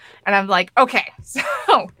shoe. And I'm like, okay, so,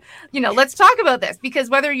 you know, let's talk about this, because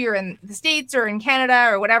whether you're in the States or in Canada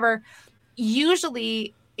or whatever,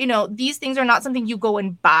 usually, you know, these things are not something you go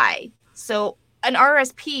and buy. So an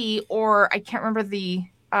RSP, or I can't remember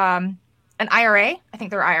an IRA. I think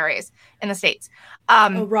they're IRAs in the States.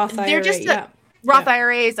 Roth they're IRA, just Roth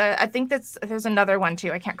IRAs. I think there's another one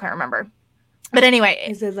too. I can't quite remember. But anyway,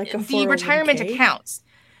 is it like a 401k? The retirement accounts?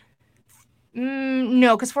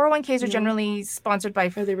 No, because 401ks are generally sponsored by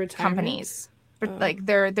companies. Like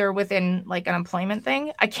they're within like an employment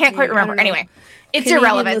thing. I can't quite remember. Anyway, it's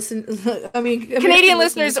irrelevant. Canadian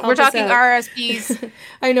listeners, we're talking RSPs.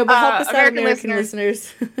 I know, but help us out, American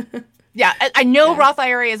listeners. Yeah, I know Roth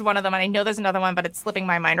IRA is one of them, and I know there's another one, but it's slipping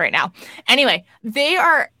my mind right now. Anyway,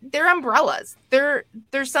 they're umbrellas. They're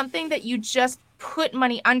something that you just put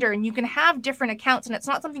money under, and you can have different accounts, and it's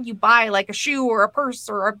not something you buy like a shoe or a purse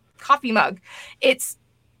or a coffee mug. It's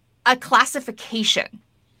a classification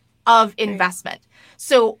of investment.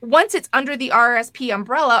 So once it's under the RSP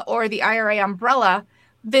umbrella or the IRA umbrella,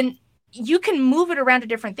 then you can move it around to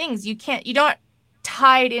different things. You don't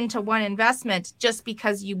tie it into one investment just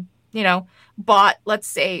because you bought, let's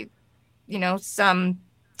say, some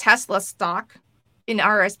Tesla stock in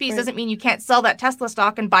RSPs. Doesn't mean you can't sell that Tesla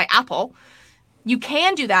stock and buy Apple. You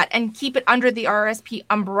can do that and keep it under the RSP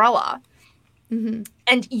umbrella. Mm-hmm.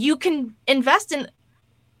 And you can invest in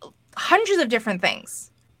hundreds of different things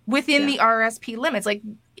within the RSP limits. Like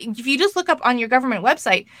if you just look up on your government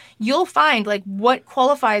website, you'll find like what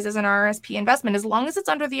qualifies as an RSP investment. As long as it's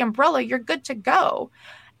under the umbrella, you're good to go.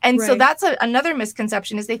 And so that's another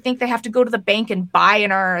misconception, is they think they have to go to the bank and buy an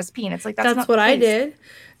RSP. And it's like, that's not what I did.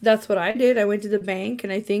 That's what I did. I went to the bank,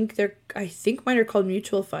 and I think mine are called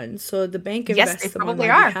mutual funds. So the bank invests them on my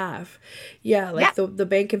behalf. Yeah, the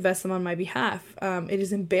bank invests them on my behalf. It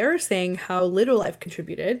is embarrassing how little I've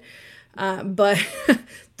contributed. But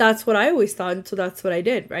that's what I always thought. And so that's what I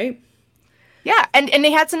did, right? Yeah, and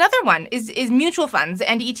they had another one is mutual funds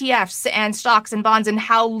and ETFs and stocks and bonds, and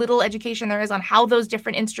how little education there is on how those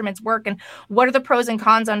different instruments work and what are the pros and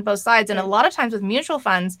cons on both sides. And a lot of times with mutual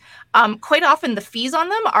funds, quite often the fees on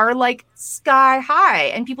them are like sky high,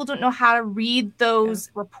 and people don't know how to read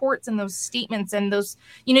those reports and those statements and those,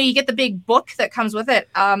 you get the big book that comes with it,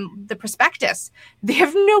 the prospectus. They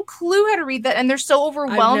have no clue how to read that, and they're so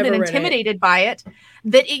overwhelmed and intimidated by it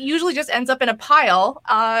that it usually just ends up in a pile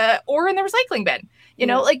or in the recycling bin.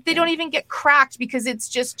 They don't even get cracked because it's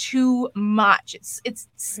just too much. It's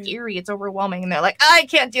scary. It's overwhelming. And they're like, I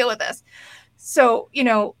can't deal with this. So,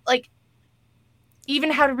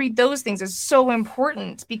 even how to read those things is so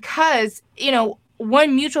important, because,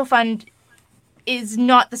 one mutual fund is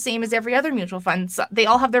not the same as every other mutual fund. So they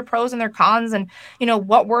all have their pros and their cons, and,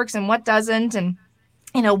 what works and what doesn't. And,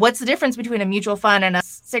 what's the difference between a mutual fund and a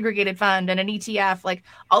segregated fund and an ETF? Like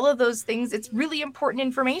all of those things, it's really important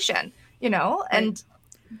information, and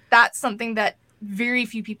that's something that very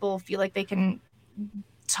few people feel like they can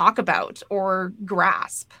talk about or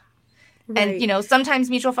grasp. Right. And, sometimes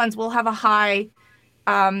mutual funds will have a high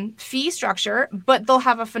fee structure, but they'll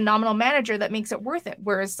have a phenomenal manager that makes it worth it,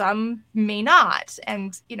 whereas some may not.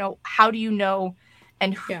 And, how do you know?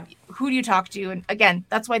 And who do you talk to? And again,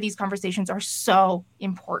 that's why these conversations are so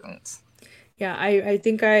important. Yeah, I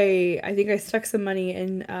think I stuck some money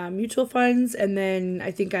in mutual funds, and then I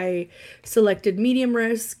think I selected medium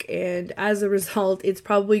risk, and as a result, it's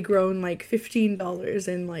probably grown like $15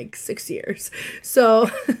 in like 6 years. So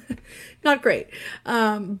not great.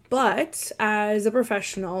 But as a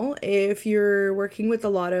professional, if you're working with a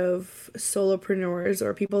lot of solopreneurs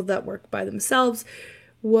or people that work by themselves,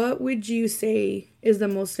 what would you say is the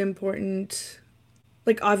most important?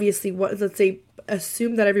 Like, obviously, let's say,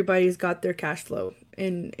 assume that everybody's got their cash flow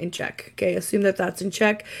in check. Okay, assume that that's in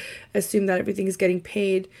check. Assume that everything is getting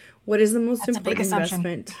paid. What is the most important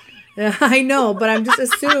investment? I know, but I'm just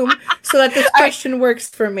assume so that this question works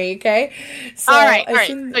for me. Okay, so all right.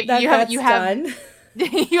 So you have done.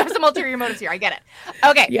 You have some ulterior motives here. I get it.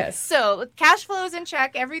 Okay. Yes. So cash flow is in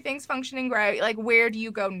check. Everything's functioning great. Like, where do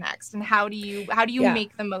you go next? And how do you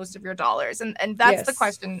make the most of your dollars? And that's the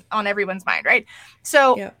question on everyone's mind, right?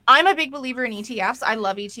 So I'm a big believer in ETFs. I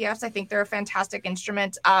love ETFs. I think they're a fantastic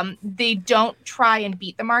instrument. They don't try and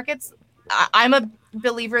beat the markets. I'm a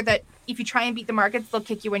believer that if you try and beat the markets, they'll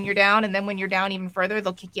kick you when you're down. And then when you're down even further,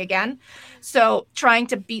 they'll kick you again. So trying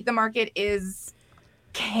to beat the market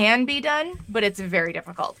can be done, but it's very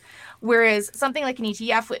difficult. Whereas something like an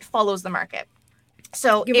ETF, it follows the market.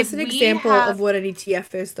 So give us an example of what an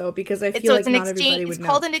ETF is, though, because I feel like not everybody would know. It's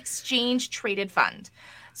called an exchange traded fund.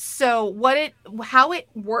 So how it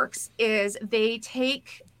works is they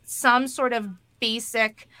take some sort of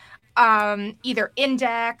basic either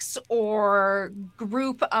index or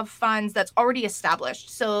group of funds that's already established.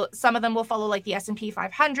 So some of them will follow like the S&P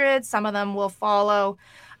 500. Some of them will follow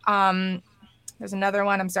There's another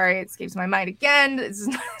one. I'm sorry, it escapes my mind again. This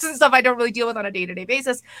is stuff I don't really deal with on a day-to-day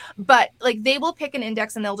basis. But like they will pick an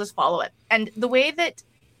index and they'll just follow it. And the way that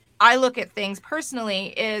I look at things personally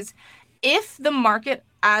is if the market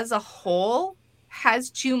as a whole has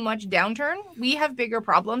too much downturn, we have bigger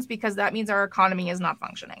problems because that means our economy is not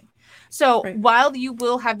functioning. So while you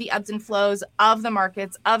will have the ebbs and flows of the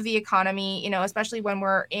markets, of the economy, especially when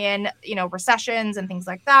we're in, recessions and things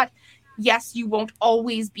like that, yes, you won't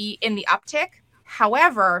always be in the uptick.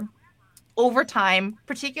 However, over time,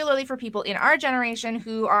 particularly for people in our generation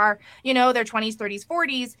who are, their 20s, 30s,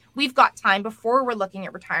 40s, we've got time before we're looking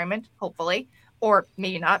at retirement, hopefully, or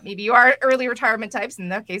maybe not. Maybe you are early retirement types. In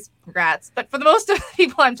that case, congrats. But for the most of the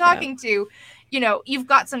people I'm talking to, you've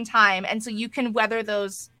got some time. And so you can weather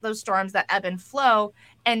those storms that ebb and flow.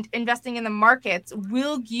 And investing in the markets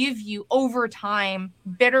will give you over time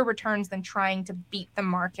better returns than trying to beat the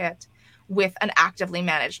market with an actively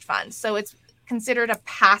managed fund. So it's considered a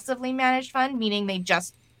passively managed fund, meaning they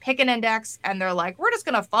just pick an index and they're like, we're just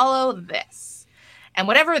going to follow this. And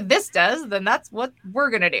whatever this does, then that's what we're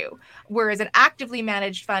going to do. Whereas an actively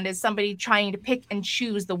managed fund is somebody trying to pick and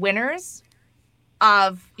choose the winners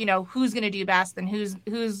of, who's going to do best and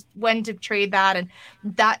who's when to trade that. And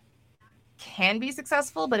that can be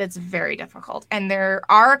successful, but it's very difficult. And there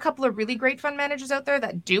are a couple of really great fund managers out there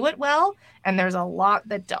that do it well. And there's a lot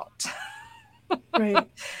that don't. Right.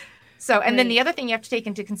 So, and then the other thing you have to take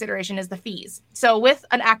into consideration is the fees. So with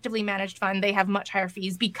an actively managed fund, they have much higher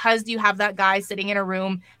fees because you have that guy sitting in a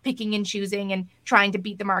room, picking and choosing and trying to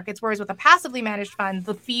beat the markets. Whereas with a passively managed fund,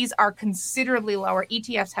 the fees are considerably lower.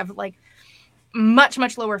 ETFs have like much,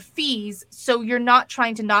 much lower fees. So you're not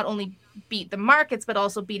trying to not only beat the markets, but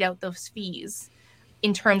also beat out those fees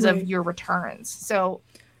in terms of your returns. So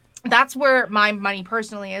that's where my money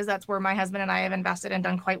personally is. That's where my husband and I have invested and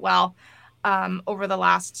done quite well over the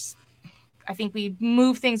last, I think we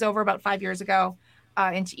moved things over about 5 years ago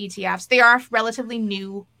into ETFs. They are relatively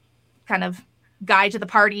new kind of guide to the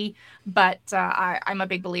party, but I'm a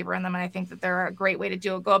big believer in them. And I think that they're a great way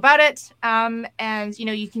to go about it. And,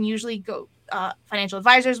 you can usually go, financial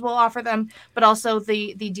advisors will offer them, but also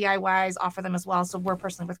the DIYs offer them as well. So we're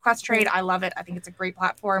personally with Questrade. I love it. I think it's a great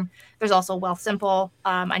platform. There's also Wealthsimple.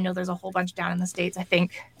 I know there's a whole bunch down in the States, I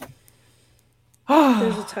think.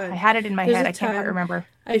 There's a ton. I had it in my head. I can't quite remember.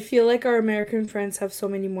 I feel like our American friends have so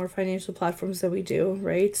many more financial platforms than we do,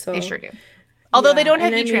 right? So they sure do. Although they don't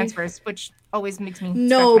have e-transfers, which always makes me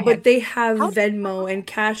no, but head. they have Venmo and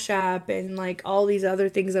Cash App and like all these other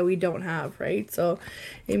things that we don't have, right? So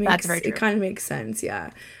it kind of makes sense, yeah.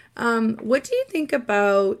 What do you think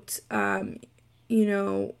about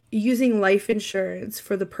using life insurance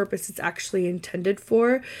for the purpose it's actually intended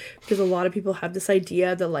for? Because a lot of people have this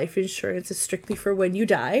idea that life insurance is strictly for when you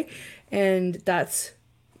die, and that's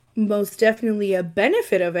most definitely a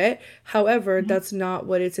benefit of it. However, that's not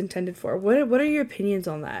what it's intended for. What are your opinions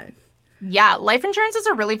on that? Yeah, life insurance is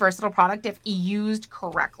a really versatile product if used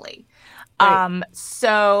correctly. Right.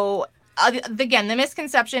 So again, the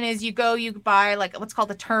misconception is you buy like what's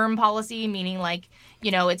called a term policy, meaning like,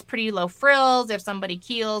 it's pretty low frills. If somebody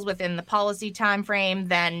keels within the policy time frame,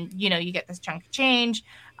 then, you get this chunk of change.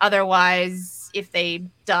 Otherwise, if they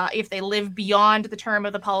live beyond the term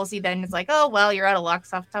of the policy, then it's like, oh, well, you're out of luck,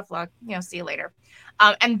 tough luck, see you later.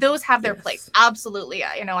 And those have their place. Absolutely.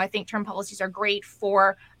 I think term policies are great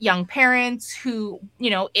for young parents who,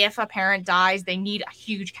 if a parent dies, they need a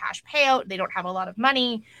huge cash payout. They don't have a lot of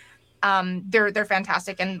money. They're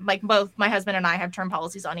fantastic. And like both my husband and I have term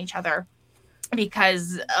policies on each other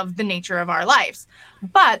because of the nature of our lives.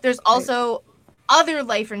 But there's also other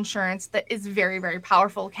life insurance that is very, very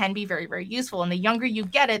powerful, can be very, very useful. And the younger you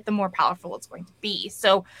get it, the more powerful it's going to be.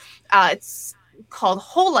 So it's called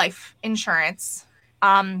whole life insurance.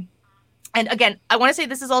 And again, I want to say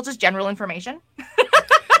this is all just general information.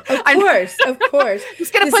 Of course. I'm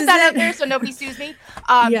just going to put that out there so nobody sues me.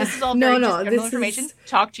 This is all very just general information.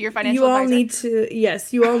 Talk to your financial advisor.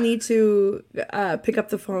 You all need to pick up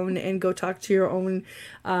the phone and go talk to your own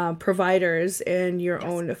providers and your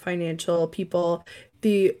own financial people.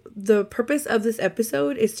 The purpose of this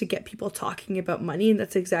episode is to get people talking about money, and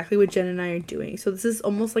that's exactly what Jen and I are doing. So this is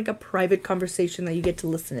almost like a private conversation that you get to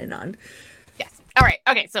listen in on. Yes. All right.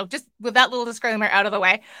 Okay. So just with that little disclaimer out of the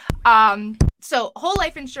way. So whole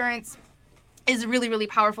life insurance is a really, really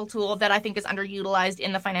powerful tool that I think is underutilized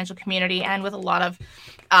in the financial community and with a lot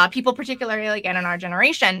of people, particularly again in our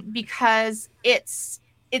generation, because it's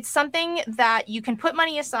something that you can put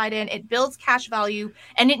money aside in, it builds cash value,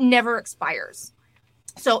 and it never expires.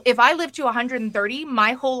 So if I live to 130,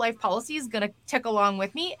 my whole life policy is going to tick along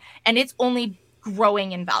with me, and it's only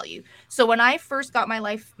growing in value. So when I first got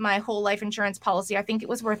my whole life insurance policy, I think it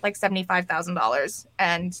was worth like $75,000,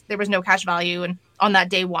 and there was no cash value and on that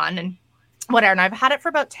day one and whatever. And I've had it for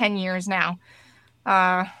about 10 years now.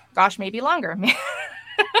 Gosh, maybe longer.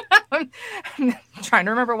 I'm trying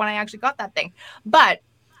to remember when I actually got that thing, but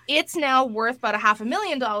it's now worth about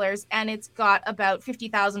 $500,000, and it's got about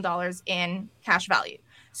 $50,000 in cash value.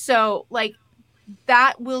 So like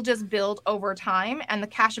that will just build over time, and the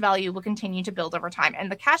cash value will continue to build over time.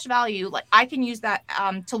 And the cash value, like I can use that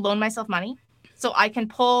to loan myself money. So I can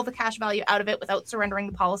pull the cash value out of it without surrendering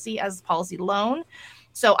the policy as policy loan.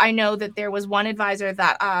 So I know that there was one advisor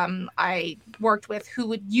that I worked with who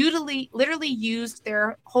would literally use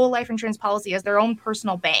their whole life insurance policy as their own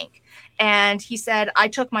personal bank. And he said, I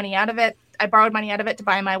took money out of it. I borrowed money out of it to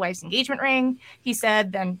buy my wife's engagement ring. He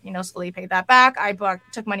said, then, slowly paid that back. I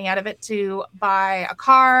took money out of it to buy a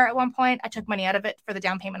car at one point. I took money out of it for the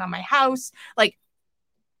down payment on my house. Like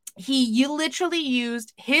he literally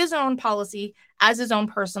used his own policy as his own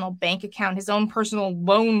personal bank account, his own personal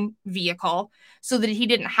loan vehicle, so that he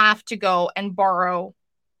didn't have to go and borrow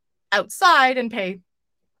outside and pay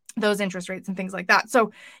those interest rates and things like that.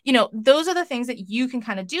 So, those are the things that you can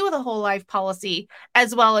kind of do with a whole life policy,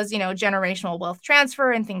 as well as, generational wealth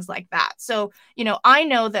transfer and things like that. So, I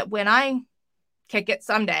know that when I kick it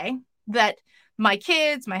someday, that my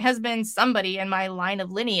kids, my husband, somebody in my line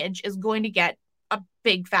of lineage is going to get a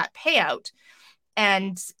big fat payout.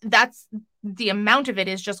 And that's the amount of it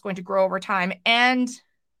is just going to grow over time. And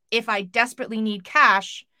if I desperately need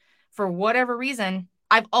cash for whatever reason,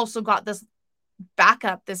 I've also got this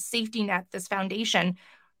backup, this safety net, this foundation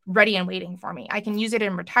ready and waiting for me. I can use it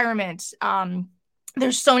in retirement.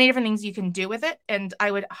 There's so many different things you can do with it. And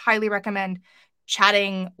I would highly recommend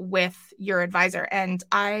chatting with your advisor. And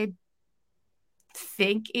I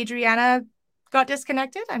think Adriana got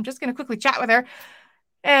disconnected. I'm just going to quickly chat with her.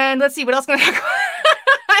 And let's see what else I'm going to talk about.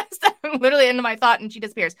 I'm literally into my thought and she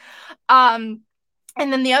disappears. And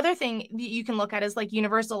then the other thing you can look at is like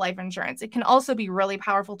universal life insurance. It can also be a really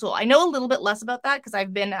powerful tool. I know a little bit less about that because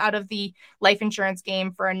I've been out of the life insurance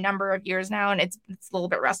game for a number of years now, and it's a little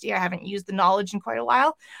bit rusty. I haven't used the knowledge in quite a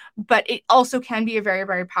while, but it also can be a very,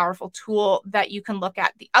 very powerful tool that you can look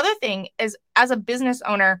at. The other thing is, as a business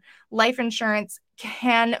owner, life insurance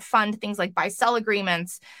can fund things like buy-sell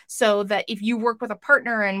agreements, so that if you work with a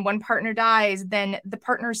partner and one partner dies, then the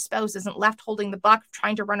partner's spouse isn't left holding the buck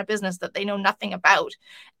trying to run a business that they know nothing about,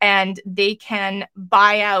 and they can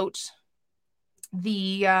buy out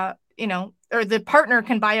the or the partner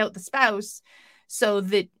can buy out the spouse, so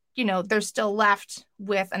that they're still left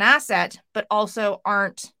with an asset but also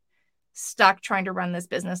aren't stuck trying to run this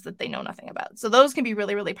business that they know nothing about. So those can be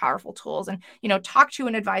really, really powerful tools. And, talk to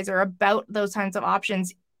an advisor about those kinds of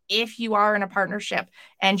options. If you are in a partnership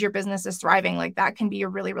and your business is thriving, like that can be a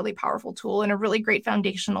really, really powerful tool and a really great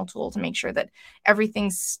foundational tool to make sure that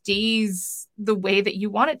everything stays the way that you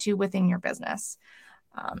want it to within your business.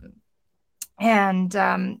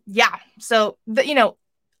 So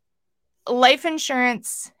life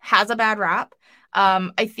insurance has a bad rap.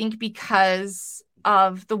 I think because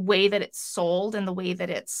of the way that it's sold and the way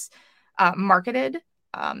that it's marketed.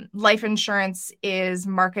 Life insurance is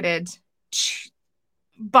marketed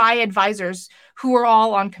by advisors who are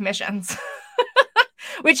all on commissions,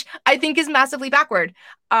 which I think is massively backward.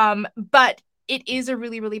 But it is a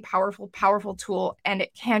really, really powerful tool, and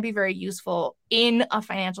it can be very useful in a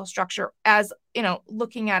financial structure, as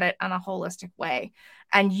looking at it in a holistic way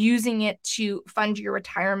and using it to fund your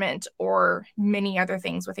retirement or many other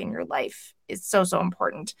things within your life is so, so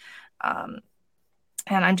important. And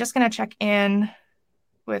I'm just going to check in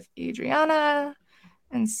with Adriana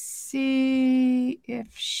and see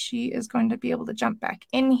if she is going to be able to jump back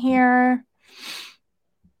in here.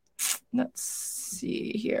 Let's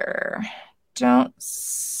see here. Don't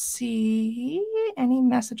see any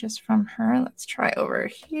messages from her. Let's try over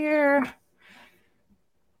here.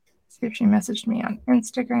 See if she messaged me on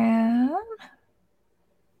Instagram.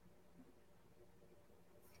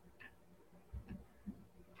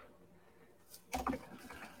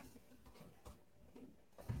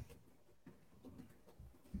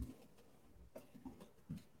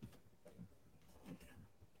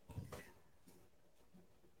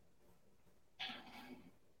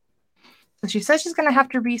 So she says she's going to have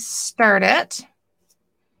to restart it.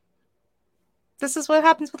 This is what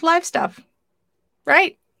happens with live stuff,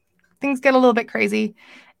 right? Things get a little bit crazy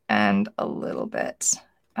and a little bit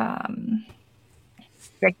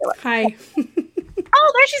Ridiculous. Hi.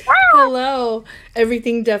 Oh, there she's back. Hello.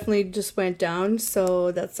 Everything definitely just went down,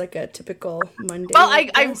 so that's like a typical Monday. Well, I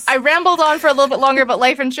I guess. rambled on for a little bit longer about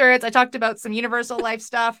life insurance. I talked about some universal life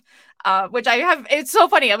stuff, which I have. It's so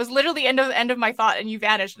funny. I was literally end of my thought, and you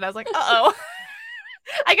vanished, and I was like, uh-oh.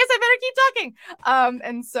 I guess I better keep talking.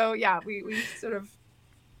 And so yeah, we sort of,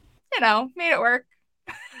 made it work,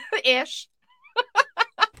 ish.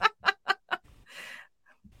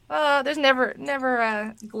 There's never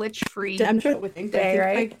a glitch free I'm sure with things, day,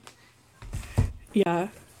 right? Yeah.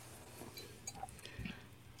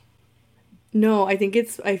 No, I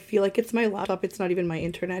feel like it's my laptop. It's not even my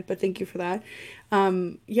internet, but thank you for that.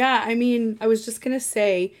 Yeah, I mean, I was just gonna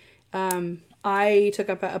say, I took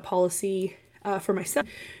up a policy for my son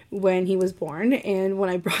when he was born, and when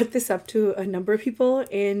I brought this up to a number of people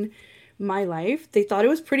in my life, they thought it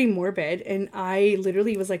was pretty morbid, and I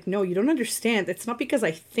literally was like, no, you don't understand. It's not because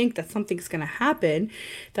I think that something's gonna happen.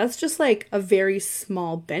 That's just like a very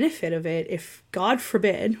small benefit of it, if God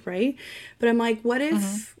forbid, right? But I'm like, what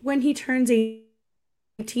if when he turns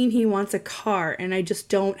 18 he wants a car and I just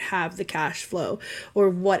don't have the cash flow or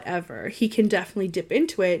whatever? He can definitely dip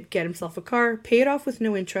into it, get himself a car, pay it off with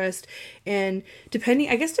no interest, and depending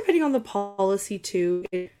on the policy too,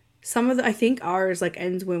 some of the, I think ours like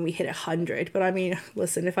ends when we hit 100. But I mean,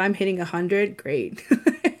 listen, if I'm hitting 100, great.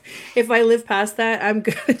 If I live past that, I'm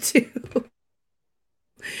good too.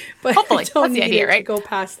 But hopefully, I don't that's the need idea, it right? to go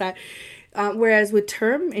past that. Whereas with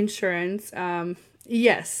term insurance,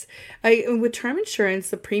 yes, with term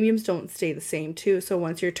insurance, the premiums don't stay the same too. So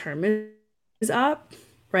once your term is up,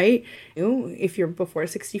 right? If you're before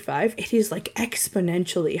 65, it is like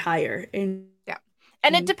exponentially higher. Yeah.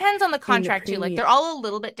 And it depends on the contract too. Like they're all a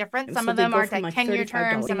little bit different. Some so of them are from like 10-year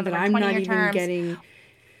terms, some of them that are I'm not 20-year even terms. getting.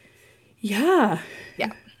 Yeah.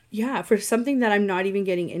 Yeah. Yeah, for something that I'm not even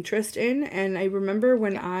getting interest in. And I remember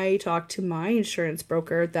when I talked to my insurance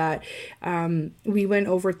broker that we went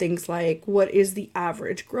over things like what is the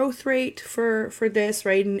average growth rate for this,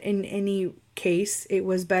 right? In any case, it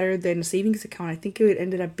was better than a savings account. I think it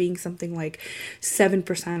ended up being something like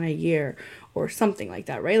 7% a year or something like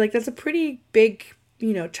that, right? Like that's a pretty big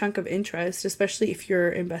chunk of interest, especially if you're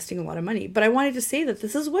investing a lot of money. But I wanted to say that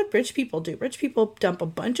this is what rich people do. Rich people dump a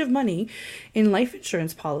bunch of money in life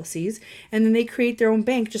insurance policies, and then they create their own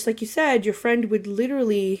bank. Just like you said, your friend would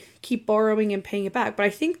literally keep borrowing and paying it back. But I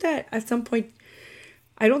think that at some point,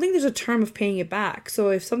 I don't think there's a term of paying it back. So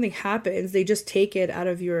if something happens, they just take it out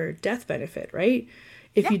of your death benefit, right?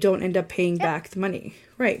 If you don't end up paying back the money,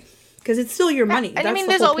 right? Because it's still your money. And That's I mean, the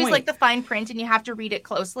there's whole always point. like the fine print and you have to read it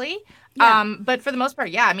closely. Yeah. But for the most part,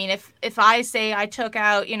 yeah, I mean, if I say I took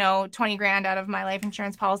out, 20 grand out of my life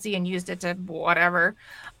insurance policy and used it to whatever,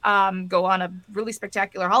 go on a really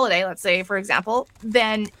spectacular holiday, let's say, for example,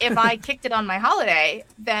 then if I kicked it on my holiday,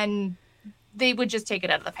 then they would just take it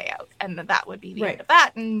out of the payout. And that would be the end of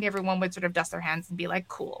that. And everyone would sort of dust their hands and be like,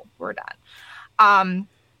 cool, we're done.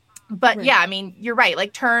 But yeah, I mean, you're right.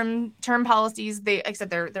 Like term policies, like I said,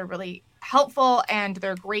 they're really helpful and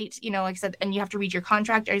they're great. Like I said, and you have to read your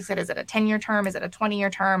contract. Like I said, is it a 10-year term? Is it a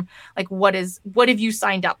 20-year term? Like what have you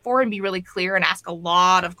signed up for? And be really clear and ask a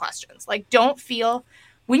lot of questions. Like don't feel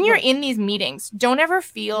when you're in these meetings, don't ever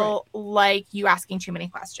feel like you asking too many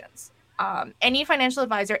questions. Any financial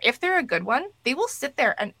advisor, if they're a good one, they will sit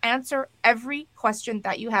there and answer every question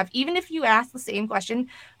that you have, even if you ask the same question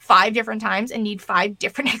 5 different times and need 5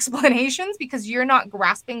 different explanations because you're not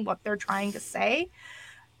grasping what they're trying to say.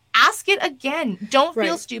 Ask it again. Don't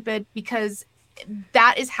feel stupid, because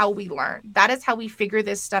that is how we learn. That is how we figure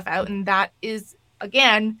this stuff out. And that is,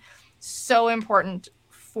 again, so important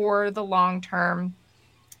for the long term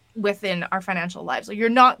within our financial lives. So you're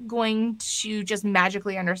not going to just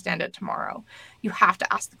magically understand it tomorrow. You have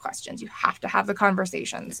to ask the questions. You have to have the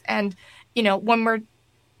conversations. And, when we're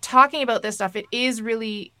talking about this stuff, it is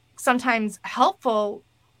really sometimes helpful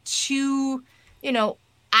to,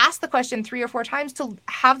 ask the question 3 or 4 times to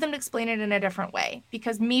have them explain it in a different way,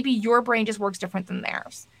 because maybe your brain just works different than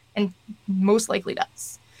theirs, and most likely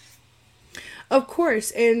does. Of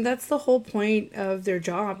course, and that's the whole point of their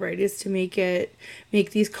job, right? Is to make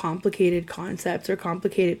these complicated concepts or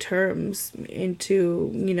complicated terms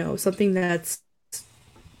into, something that's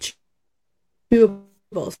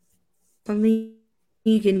chewable, something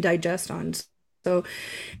you can digest on. So,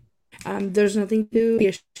 there's nothing to be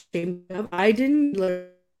ashamed of. I didn't learn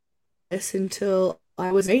this until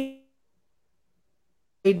I was 8.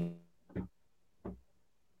 I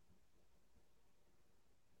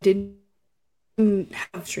didn't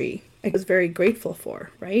have tree. I was very grateful for,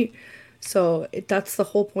 right? So that's the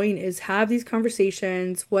whole point, is have these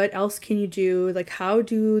conversations. What else can you do? Like, how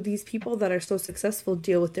do these people that are so successful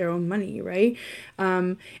deal with their own money, right?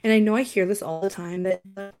 And I know I hear this all the time,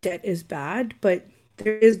 that debt is bad, but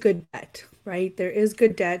there is good debt, right? There is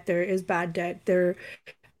good debt. There is bad debt.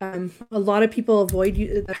 A lot of people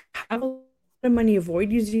that have a lot of money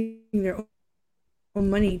avoid using their own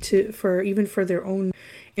money for their own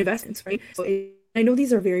investments, right? I know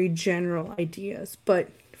these are very general ideas, but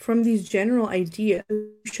from these general ideas,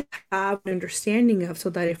 you should have an understanding of, so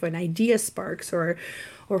that if an idea sparks, or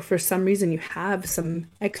for some reason you have some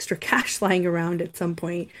extra cash lying around at some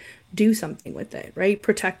point, do something with it, right?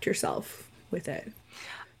 Protect yourself with it.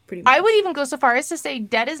 Pretty much. I would even go so far as to say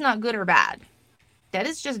debt is not good or bad. Debt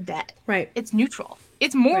is just debt. Right. It's neutral.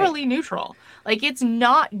 It's morally neutral. Like, it's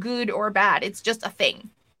not good or bad. It's just a thing.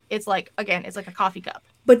 It's like, again, it's like a coffee cup.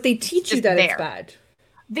 But they teach you that it's bad.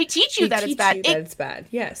 They teach you that it's bad. It's bad.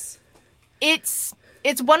 Yes. It's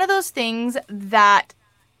one of those things that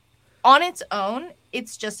on its own,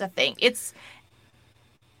 it's just a thing. It's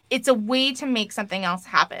a way to make something else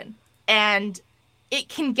happen. And it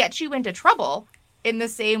can get you into trouble in the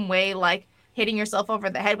same way, like hitting yourself over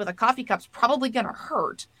the head with a coffee cup's probably going to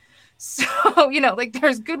hurt. So, like,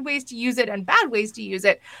 there's good ways to use it and bad ways to use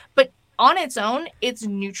it. But on its own, it's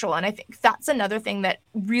neutral. And I think that's another thing that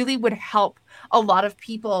really would help a lot of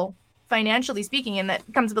people, financially speaking, and that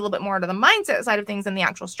comes a little bit more to the mindset side of things than the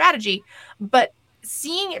actual strategy. But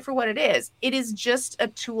seeing it for what it is just a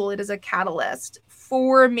tool. It is a catalyst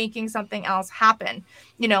for making something else happen.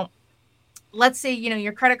 Let's say,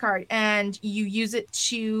 your credit card, and you use it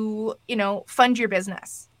to, fund your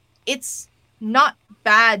business. It's not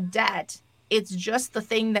bad debt. It's just the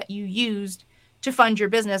thing that you used to fund your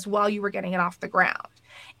business while you were getting it off the ground.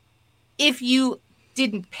 If you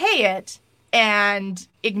didn't pay it and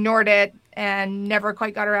ignored it and never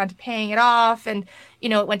quite got around to paying it off, and,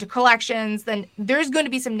 it went to collections, then there's going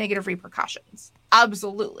to be some negative repercussions.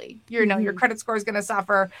 Absolutely. Your credit score is going to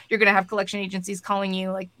suffer. You're going to have collection agencies calling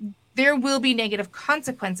you. Like, there will be negative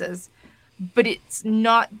consequences, but it's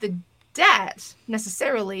not the debt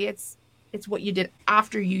necessarily. It's what you did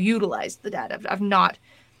after you utilized the debt of not,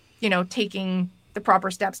 taking the proper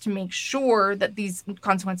steps to make sure that these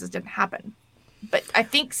consequences didn't happen. But I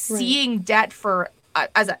think seeing debt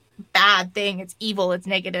as a bad thing, it's evil, it's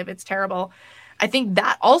negative, it's terrible, I think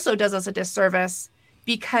that also does us a disservice,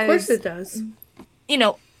 because, of course it does.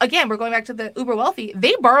 Again, we're going back to the uber wealthy.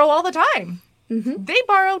 They borrow all the time. Mm-hmm. They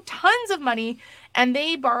borrow tons of money, and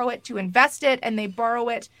they borrow it to invest it, and they borrow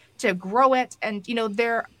it to grow it. And,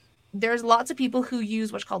 there's lots of people who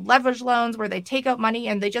use what's called leverage loans, where they take out money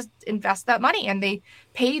and they just invest that money, and they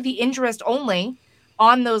pay the interest only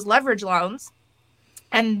on those leverage loans,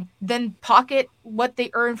 and then pocket what they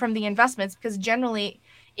earn from the investments. Because generally,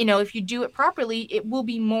 if you do it properly, it will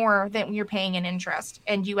be more than you're paying in interest,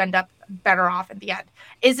 and you end up better off at the end.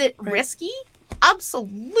 Is it risky?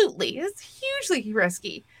 Absolutely. It's hugely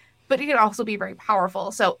risky, but it can also be very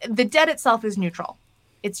powerful. So the debt itself is neutral.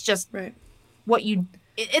 It's just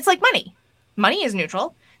it's like money. Money is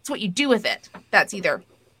neutral. It's what you do with it that's either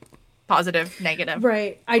positive, negative.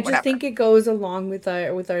 Right. I just think it goes along with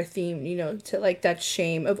our theme, to like that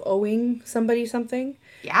shame of owing somebody something.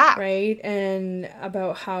 Yeah. Right. And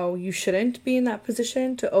about how you shouldn't be in that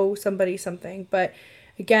position to owe somebody something. But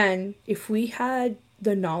again, if we had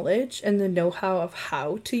the knowledge and the know-how of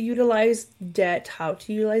how to utilize debt, how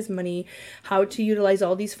to utilize money, how to utilize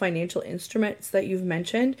all these financial instruments that you've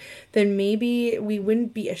mentioned, then maybe we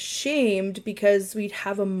wouldn't be ashamed, because we'd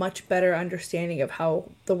have a much better understanding of how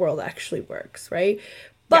the world actually works, right?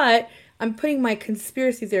 But I'm putting my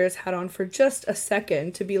conspiracy theorist hat on for just a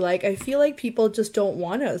second to be like, I feel like people just don't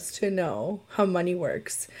want us to know how money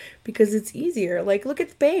works because it's easier. Like, look at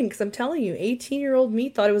the banks. I'm telling you, 18-year-old me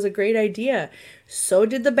thought it was a great idea. So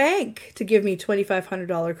did the bank to give me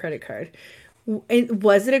 $2,500 credit card. And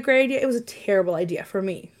was it a great idea? It was a terrible idea for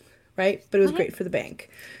me, right? But it was great for the bank.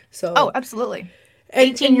 So absolutely.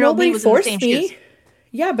 18-year-old me was forced me. Shoes.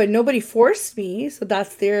 Yeah, but nobody forced me, so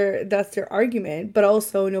that's their argument, but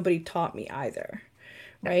also nobody taught me either,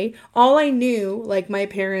 right? All I knew, like, my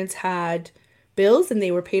parents had bills and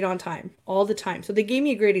they were paid on time all the time. So they gave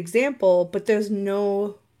me a great example, but there's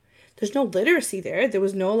no literacy there. There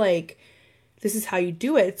was no, like, this is how you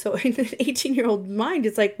do it. So in an 18-year-old mind,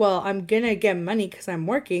 it's like, well, I'm going to get money because I'm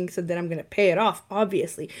working, so then I'm going to pay it off,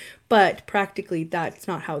 obviously. But practically, that's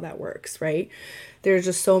not how that works, right? There's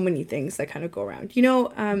just so many things that kind of go around.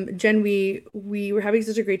 Jen, we were having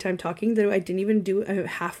such a great time talking that I didn't even do a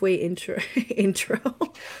halfway intro.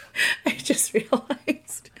 I just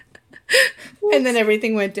realized. And then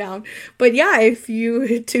everything went down. But yeah, if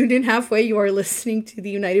you tuned in halfway, you are listening to the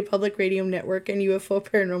United Public Radio Network and UFO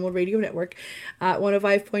Paranormal Radio Network at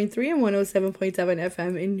 105.3 and 107.7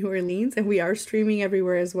 FM in New Orleans. And we are streaming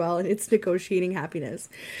everywhere as well. And it's negotiating happiness.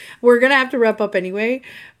 We're going to have to wrap up anyway.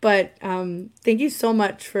 But thank you so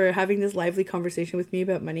much for having this lively conversation with me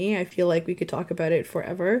about money. I feel like we could talk about it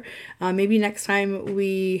forever. Maybe next time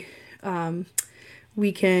we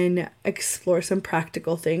can explore some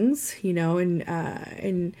practical things, you know,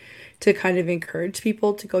 and to kind of encourage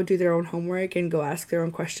people to go do their own homework and go ask their own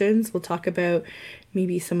questions. We'll talk about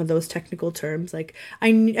maybe some of those technical terms. Like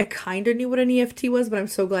I kind of knew what an EFT was, but I'm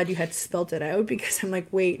so glad you had spelt it out, because I'm like,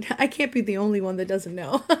 wait, I can't be the only one that doesn't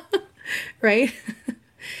know. Right?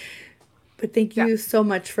 But thank you so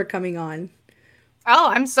much for coming on. Oh,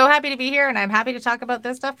 I'm so happy to be here, and I'm happy to talk about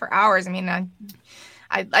this stuff for hours. I mean,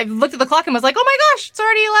 I looked at the clock and was like, oh my gosh, it's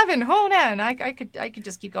already 11. Oh man, I could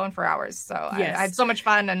just keep going for hours. So yes. I had so much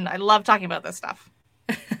fun, and I love talking about this stuff.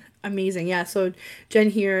 Amazing. Yeah. So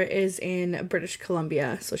Jen here is in British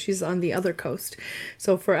Columbia. So she's on the other coast.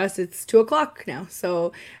 So for us, it's 2:00 now.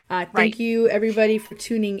 So thank you everybody for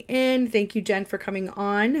tuning in. Thank you, Jen, for coming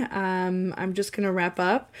on. I'm just going to wrap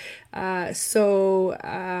up.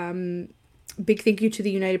 Big thank you to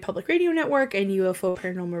the United Public Radio Network and UFO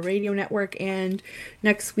Paranormal Radio Network. And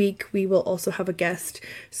next week we will also have a guest.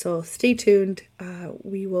 So stay tuned.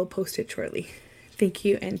 We will post it shortly. Thank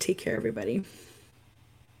you and take care, everybody.